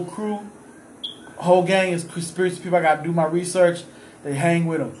 The whole crew, whole gang is conspiracy people. I got to do my research. They hang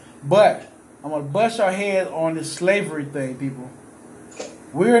with them. But I'm going to bust your head on this slavery thing, people.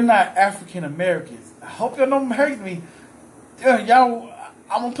 We're not African Americans. I hope y'all don't hate me. Y'all,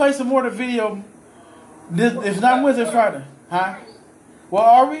 I'm going to play some more of the video. If not Wednesday, Friday. Huh? What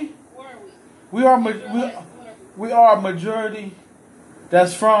are we? We are a majority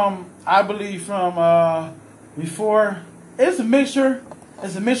that's from, I believe, from before. It's a mixture,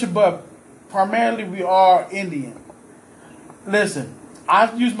 but primarily we are Indian. Listen,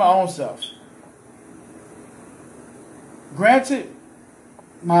 I use my own self. Granted,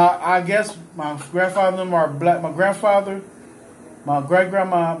 I guess my grandfather and them are black. My grandfather, my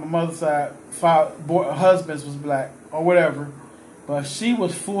great-grandma, my mother's side, husbands was black or whatever, but she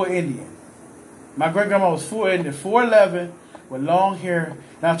was full Indian. My great-grandma was full Indian, 4'11", with long hair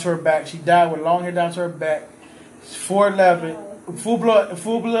down to her back. She died with long hair down to her back. 4'11",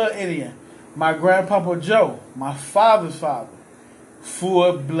 full blood Indian. My grandpapa Joe, my father's father,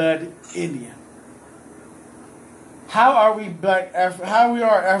 full blood Indian. How are we how we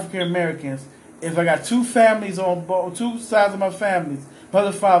are African Americans if I got two families on two sides of my families,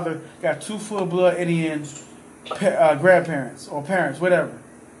 mother, father, got two full blood Indian grandparents or parents, whatever.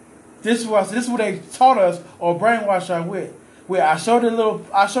 This is what they taught us or brainwashed us with. I showed a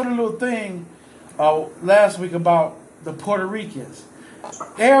little thing last week about the Puerto Ricans.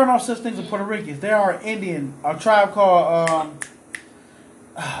 There are no such things as Puerto Ricans. They are Indian, a tribe called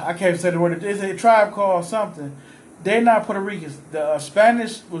I can't say the word. It's a tribe called something. They're not Puerto Ricans. The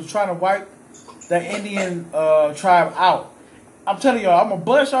Spanish was trying to wipe the Indian tribe out. I'm telling y'all, I'm going to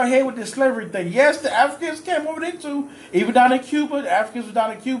bust our head with this slavery thing. Yes, the Africans came over there too. Even down in Cuba, the Africans were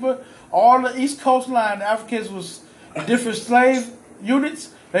down in Cuba. All the East Coast line, the Africans was the different slave units.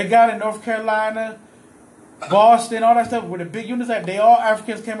 They got in North Carolina, Boston, all that stuff. Where the big units at, they all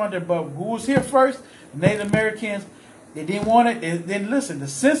Africans came out there. But who was here first? Native Americans. They didn't want it. Then listen, the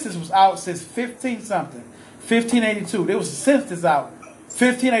census was out since 1582. There was a census out.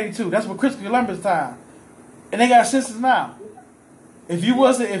 1582. That's what Christopher Columbus time. And they got a census now. If you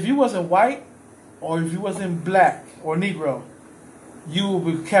wasn't white, or if you wasn't black or Negro, you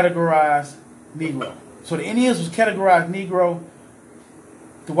would be categorized Negro. So the Indians was categorized Negro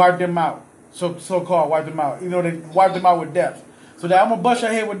to wipe them out. So-called wipe them out. Even though they wiped them out with death. So that I'm gonna bust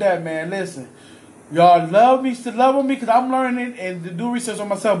your head with that, man. Listen. Y'all love me, still love on me, because I'm learning and to do research on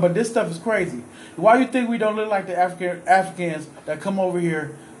myself, but this stuff is crazy. Why you think we don't look like the Africans that come over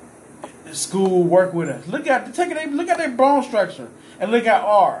here, school, work with us? Look at their bone structure and look at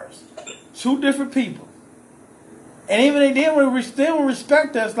ours. Two different people. And even they don't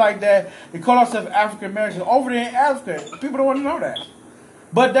respect us like that. They call ourselves African Americans over there in Africa. People don't want to know that.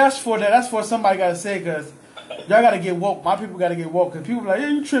 But that's for somebody got to say, because y'all got to get woke. My people got to get woke, because people are like, yeah,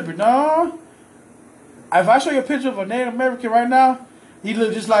 you tripping. No. If I show you a picture of a Native American right now, he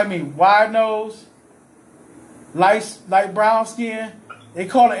look just like me. Wide nose, light brown skin. They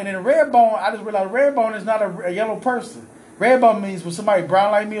call it, and then red bone, I just realized red bone is not a yellow person. Red bone means when somebody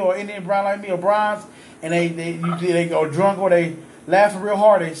brown like me, or Indian brown like me, or bronze, and they go drunk, or they laughing real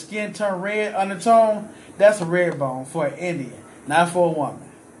hard, their skin turn red undertone. That's a red bone for an Indian, not for a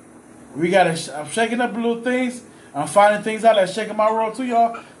woman. I'm shaking up little things. I'm finding things out that's shaking my world too,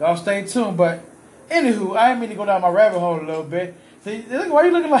 y'all. Y'all stay tuned, but. Anywho, I ain't mean to go down my rabbit hole a little bit. See, why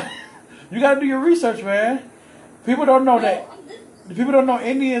you looking like... You got to do your research, man. People don't know that. People don't know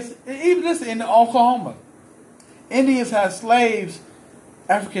Indians... Even this in Oklahoma. Indians had slaves,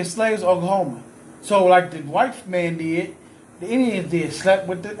 African slaves in Oklahoma. So, like the white man did, the Indians did, slept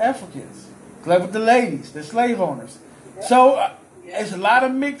with the Africans. Slept with the ladies, the slave owners. So, it's a lot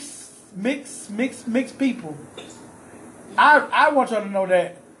of mixed people. I want y'all to know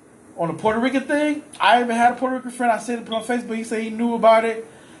that on the Puerto Rican thing, I even had a Puerto Rican friend. I said it on Facebook. He said he knew about it.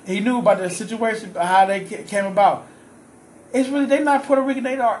 He knew about the situation, how they came about. It's really, they're not Puerto Rican.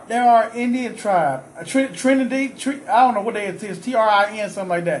 They are Indian tribe. Trinity, I don't know what they is. TRIN, something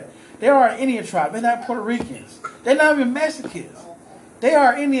like that. They are an Indian tribe. They're not Puerto Ricans. They're not even Mexicans. They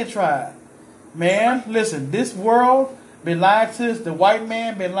are Indian tribe. Man, listen, this world been lying to us. The white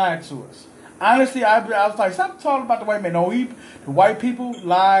man been lying to us. Honestly, I was like, stop talking about the white man. No, the white people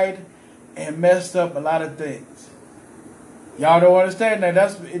lied and messed up a lot of things. Y'all don't understand that.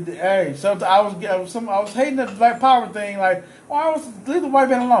 Hey, sometimes I was hating the black power thing. Like, leave the white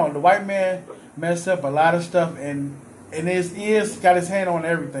man alone. The white man messed up a lot of stuff, and he's got his hand on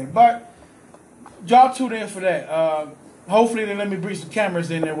everything. But y'all tune in for that. Hopefully they let me bring some cameras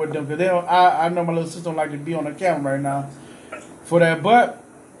in there with them, because I know my little sister don't like to be on the camera right now for that. But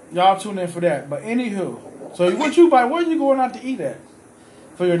y'all tune in for that. But anywho, so where are you going out to eat at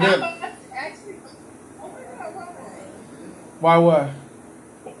for your dinner? Why what?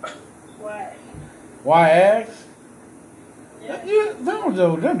 What? Why ask? Yeah. Don't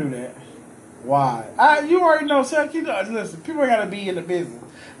do that. Why? You already know. Listen, people gotta be in the business.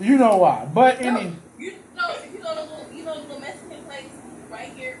 You know why. But you know the Mexican place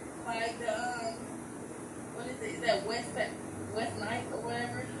right here, like the what is it? Is that West Night or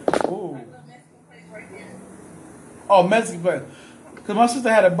whatever? Ooh. Like the Mexican place right here. Oh, Mexican place. Because my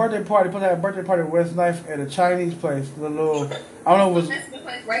sister had a birthday party. Supposed to have a birthday party at West Knife at a Chinese place. I don't know if it was. Mexican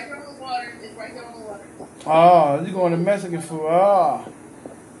place right here on the water. It's right here on the water. Oh, you going to Mexican food? Oh.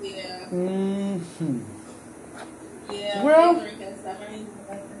 Yeah. Mm-hmm. Yeah.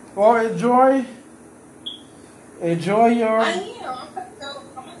 Well, enjoy your. I am.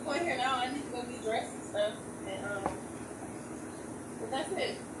 I'm just going here now. I need to go get dressed and stuff. And but that's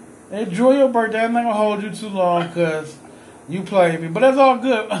it. Enjoy your birthday. I'm not gonna hold you too long because you play me, but that's all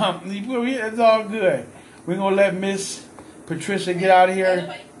good. It's all good. We're gonna let Miss Patricia get out of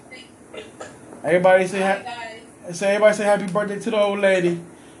here. Everybody say happy birthday to the old lady,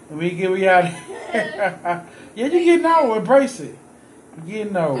 and we out of here. Yeah, you getting old. Embrace it. You're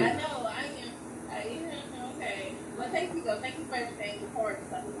getting old. I know. I am. Okay. Well, thank you though. Thank you for everything. The party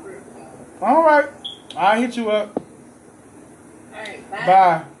stuff was real good. All right. I'll hit you up. All right.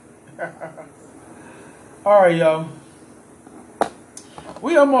 Bye. All right, yo.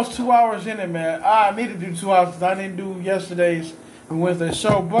 We almost 2 hours in it, man. I need to do 2 hours because I didn't do yesterday's Wednesday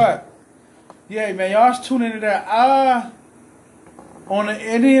show. But yeah, man, y'all tune into that. On the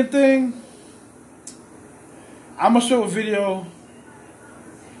Indian thing, I'm gonna show a video.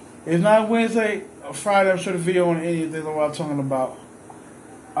 It's not Wednesday or Friday. I'm showing a video on the Indian thing. That's what I'm talking about.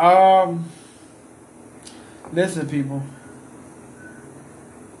 Listen, people.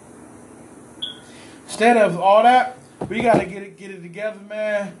 Instead of all that, we gotta get it together,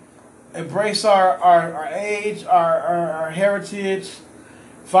 man. Embrace our age, our heritage.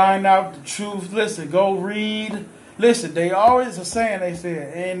 Find out the truth. Listen, go read. Listen, they always are saying, they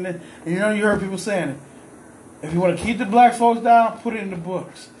said, and you know you heard people saying it. If you want to keep the black folks down, put it in the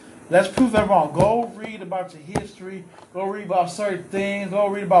books. Let's prove that wrong. Go read about your history. Go read about certain things. Go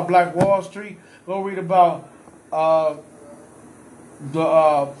read about Black Wall Street. Go read about the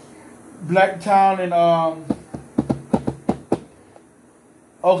Black Town in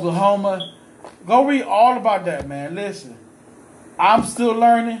Oklahoma. Go read all about that, man. Listen, I'm still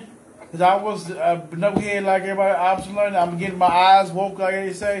learning. Because I was knucklehead like everybody. I'm still learning. I'm getting my eyes woke, like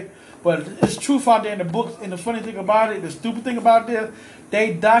they say. But it's truth out there in the books. And the funny thing about it, the stupid thing about this,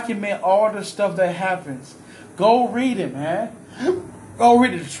 they document all the stuff that happens. Go read it, man. Go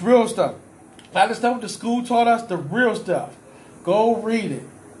read it. It's real stuff. Not the stuff the school taught us, the real stuff. Go read it.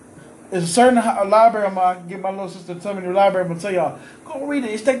 There's a certain library, I'm going to get my little sister to tell me the library, I'm going to tell y'all. Go read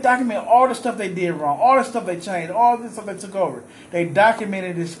it. They document all the stuff they did wrong, all the stuff they changed, all the stuff they took over. They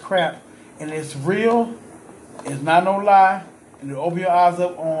documented this crap, and it's real. It's not no lie. And it'll open your eyes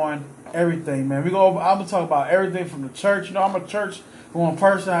up on everything, man. I'm going to talk about everything from the church. You know, I'm a church-going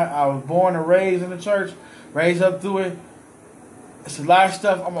person. I was born and raised in the church, raised up through it. It's a lot of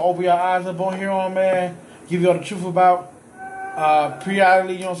stuff I'm going to open your eyes up on here on, man. Give you all the truth about.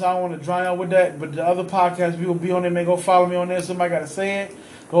 Periodically, you know, so I don't want to drown out with that. But the other podcasts, we will be on there, man. Go follow me on there. Somebody got to say it.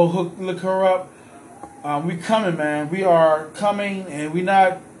 Go look her up. We coming, man. We are coming, and we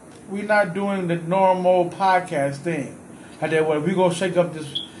not doing the normal podcast thing. Like that way, we gonna shake up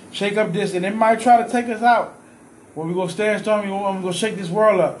this, and it might try to take us out. Well, we gonna stand strong. We gonna shake this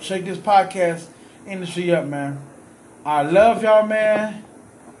world up, shake this podcast industry up, man. I love y'all, man.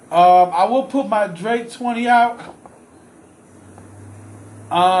 I will put my Drake 20 out.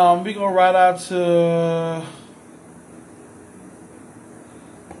 We gonna ride out to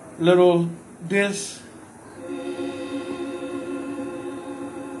little this.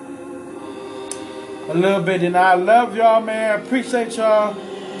 A little bit, and I love y'all, man. Appreciate y'all.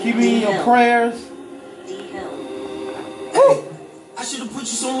 Keep me in your prayers. Hey, I should have put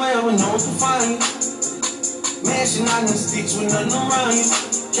you somewhere where no one can find you. Mansion out in the sticks with nothing around you.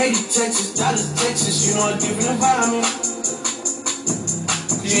 Katy, Texas, Dallas, Texas, you know a different environment.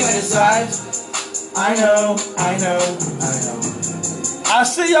 You got desires. I know. I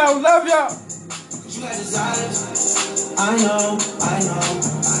see y'all, love y'all. You got desires. I know.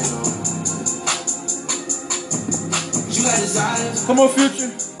 You got desires. Come on,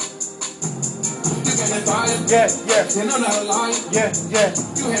 Future. Yeah. And I'm not a liar. Yeah.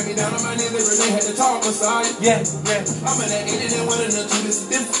 You had me down on my knees every day, had to talk beside. Yeah. I'm in that 80 and 1 and the 2, this is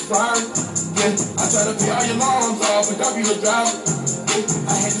different fire. Yeah. I try to pay all your alarms off and cop you the driver.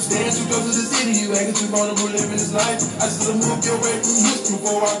 I had to stand too close to the city, you acting too vulnerable living this life. I should have moved you away from Houston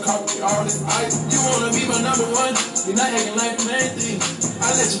before I copy all this ice. You wanna be my number 1, you're not acting like the main thing.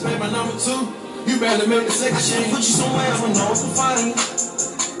 I let you play my number 2, you better make the second change. I should put you somewhere where no one can find you.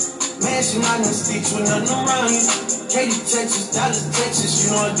 Mansion out in the sticks with nothing around you. Katy, Texas, Dallas, Texas,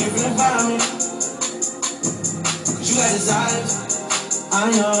 you know a different environment. Cause you got desires. I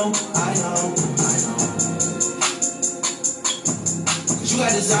know. Cause you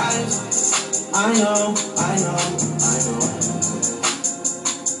got desires. I know.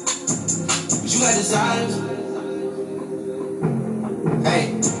 Cause you got desires.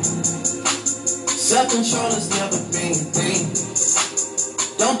 Hey, self-control has never been a thing.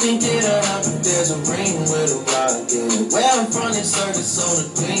 Don't think it'll help if there's a ring with a rock in it. Where I'm from, it's circus soda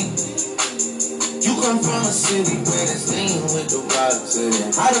clean. You come from a city where there's lean with the rocks in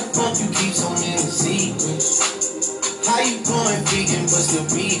it. How the fuck you keep so many secrets? How you going vegan but still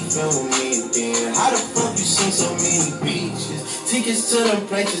be filming me again? How the fuck you seen so many beaches? Tickets to them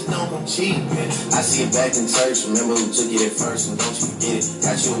places don't come cheap, man. I see it back in church, remember who took it at first, and don't you forget it.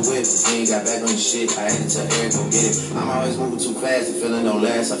 Got you a whip, then you got back on your shit. I had to tell Eric, go get it. I'm always moving too fast, the feeling don't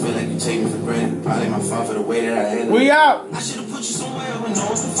last. I feel like you take me for granted. Probably my fault for the way that I handle it. We out. I should have put you somewhere where no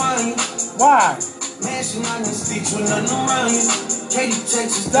one can find you. Why? Mansion out in the sticks with nothing around you. Katy,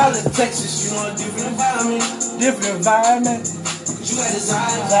 Texas, Dallas, Texas, you know a different environment. Cause you got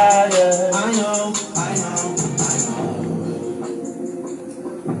desires. I know.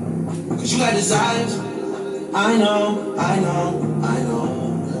 Cause you got desires. I know.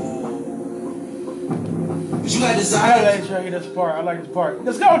 But you got desire. I like Drake this part. I like this part.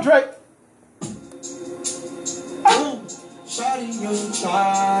 Let's go, Drake. Shawty, you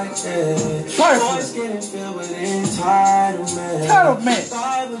tried it. Boys getting filled with entitlement.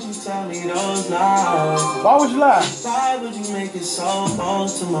 Why would you tell me those lies? Why would you lie? Why would you make it so bold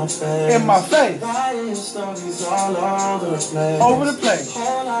to my face? In my face. Why are your stories all over the place? Over the place.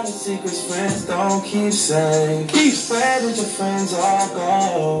 Whole lot of secrets friends don't keep saying. Where did your friends all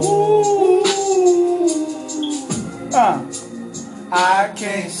go? I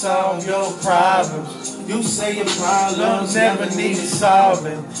can't solve your problems. You say your problems never need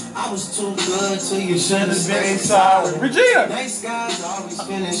solving. I was too good till you should have been sorry. Regina! Nice guys always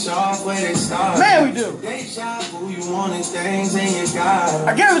finish off where they start. Man, we do. Deja vu, you wanted things and you got it.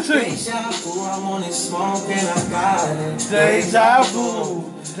 I gave it to you. Deja vu, I wanted smoke and I got it. Deja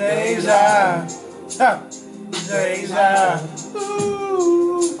vu. Deja. Deja.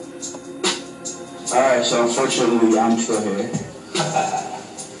 Alright, so unfortunately I'm still here.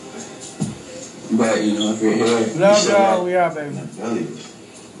 But you know, if you're here, love y'all, we are, baby. Really.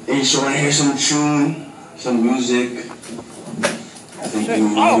 And you still want to hear some tune, some music. I think you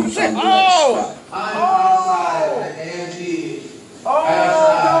need to Oh!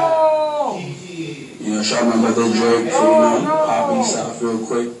 You know, shout out my brother Drake for, you know, popping this out real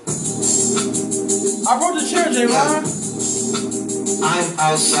quick. I brought the chair, J-Ron. I'm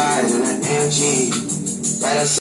outside in an AMG.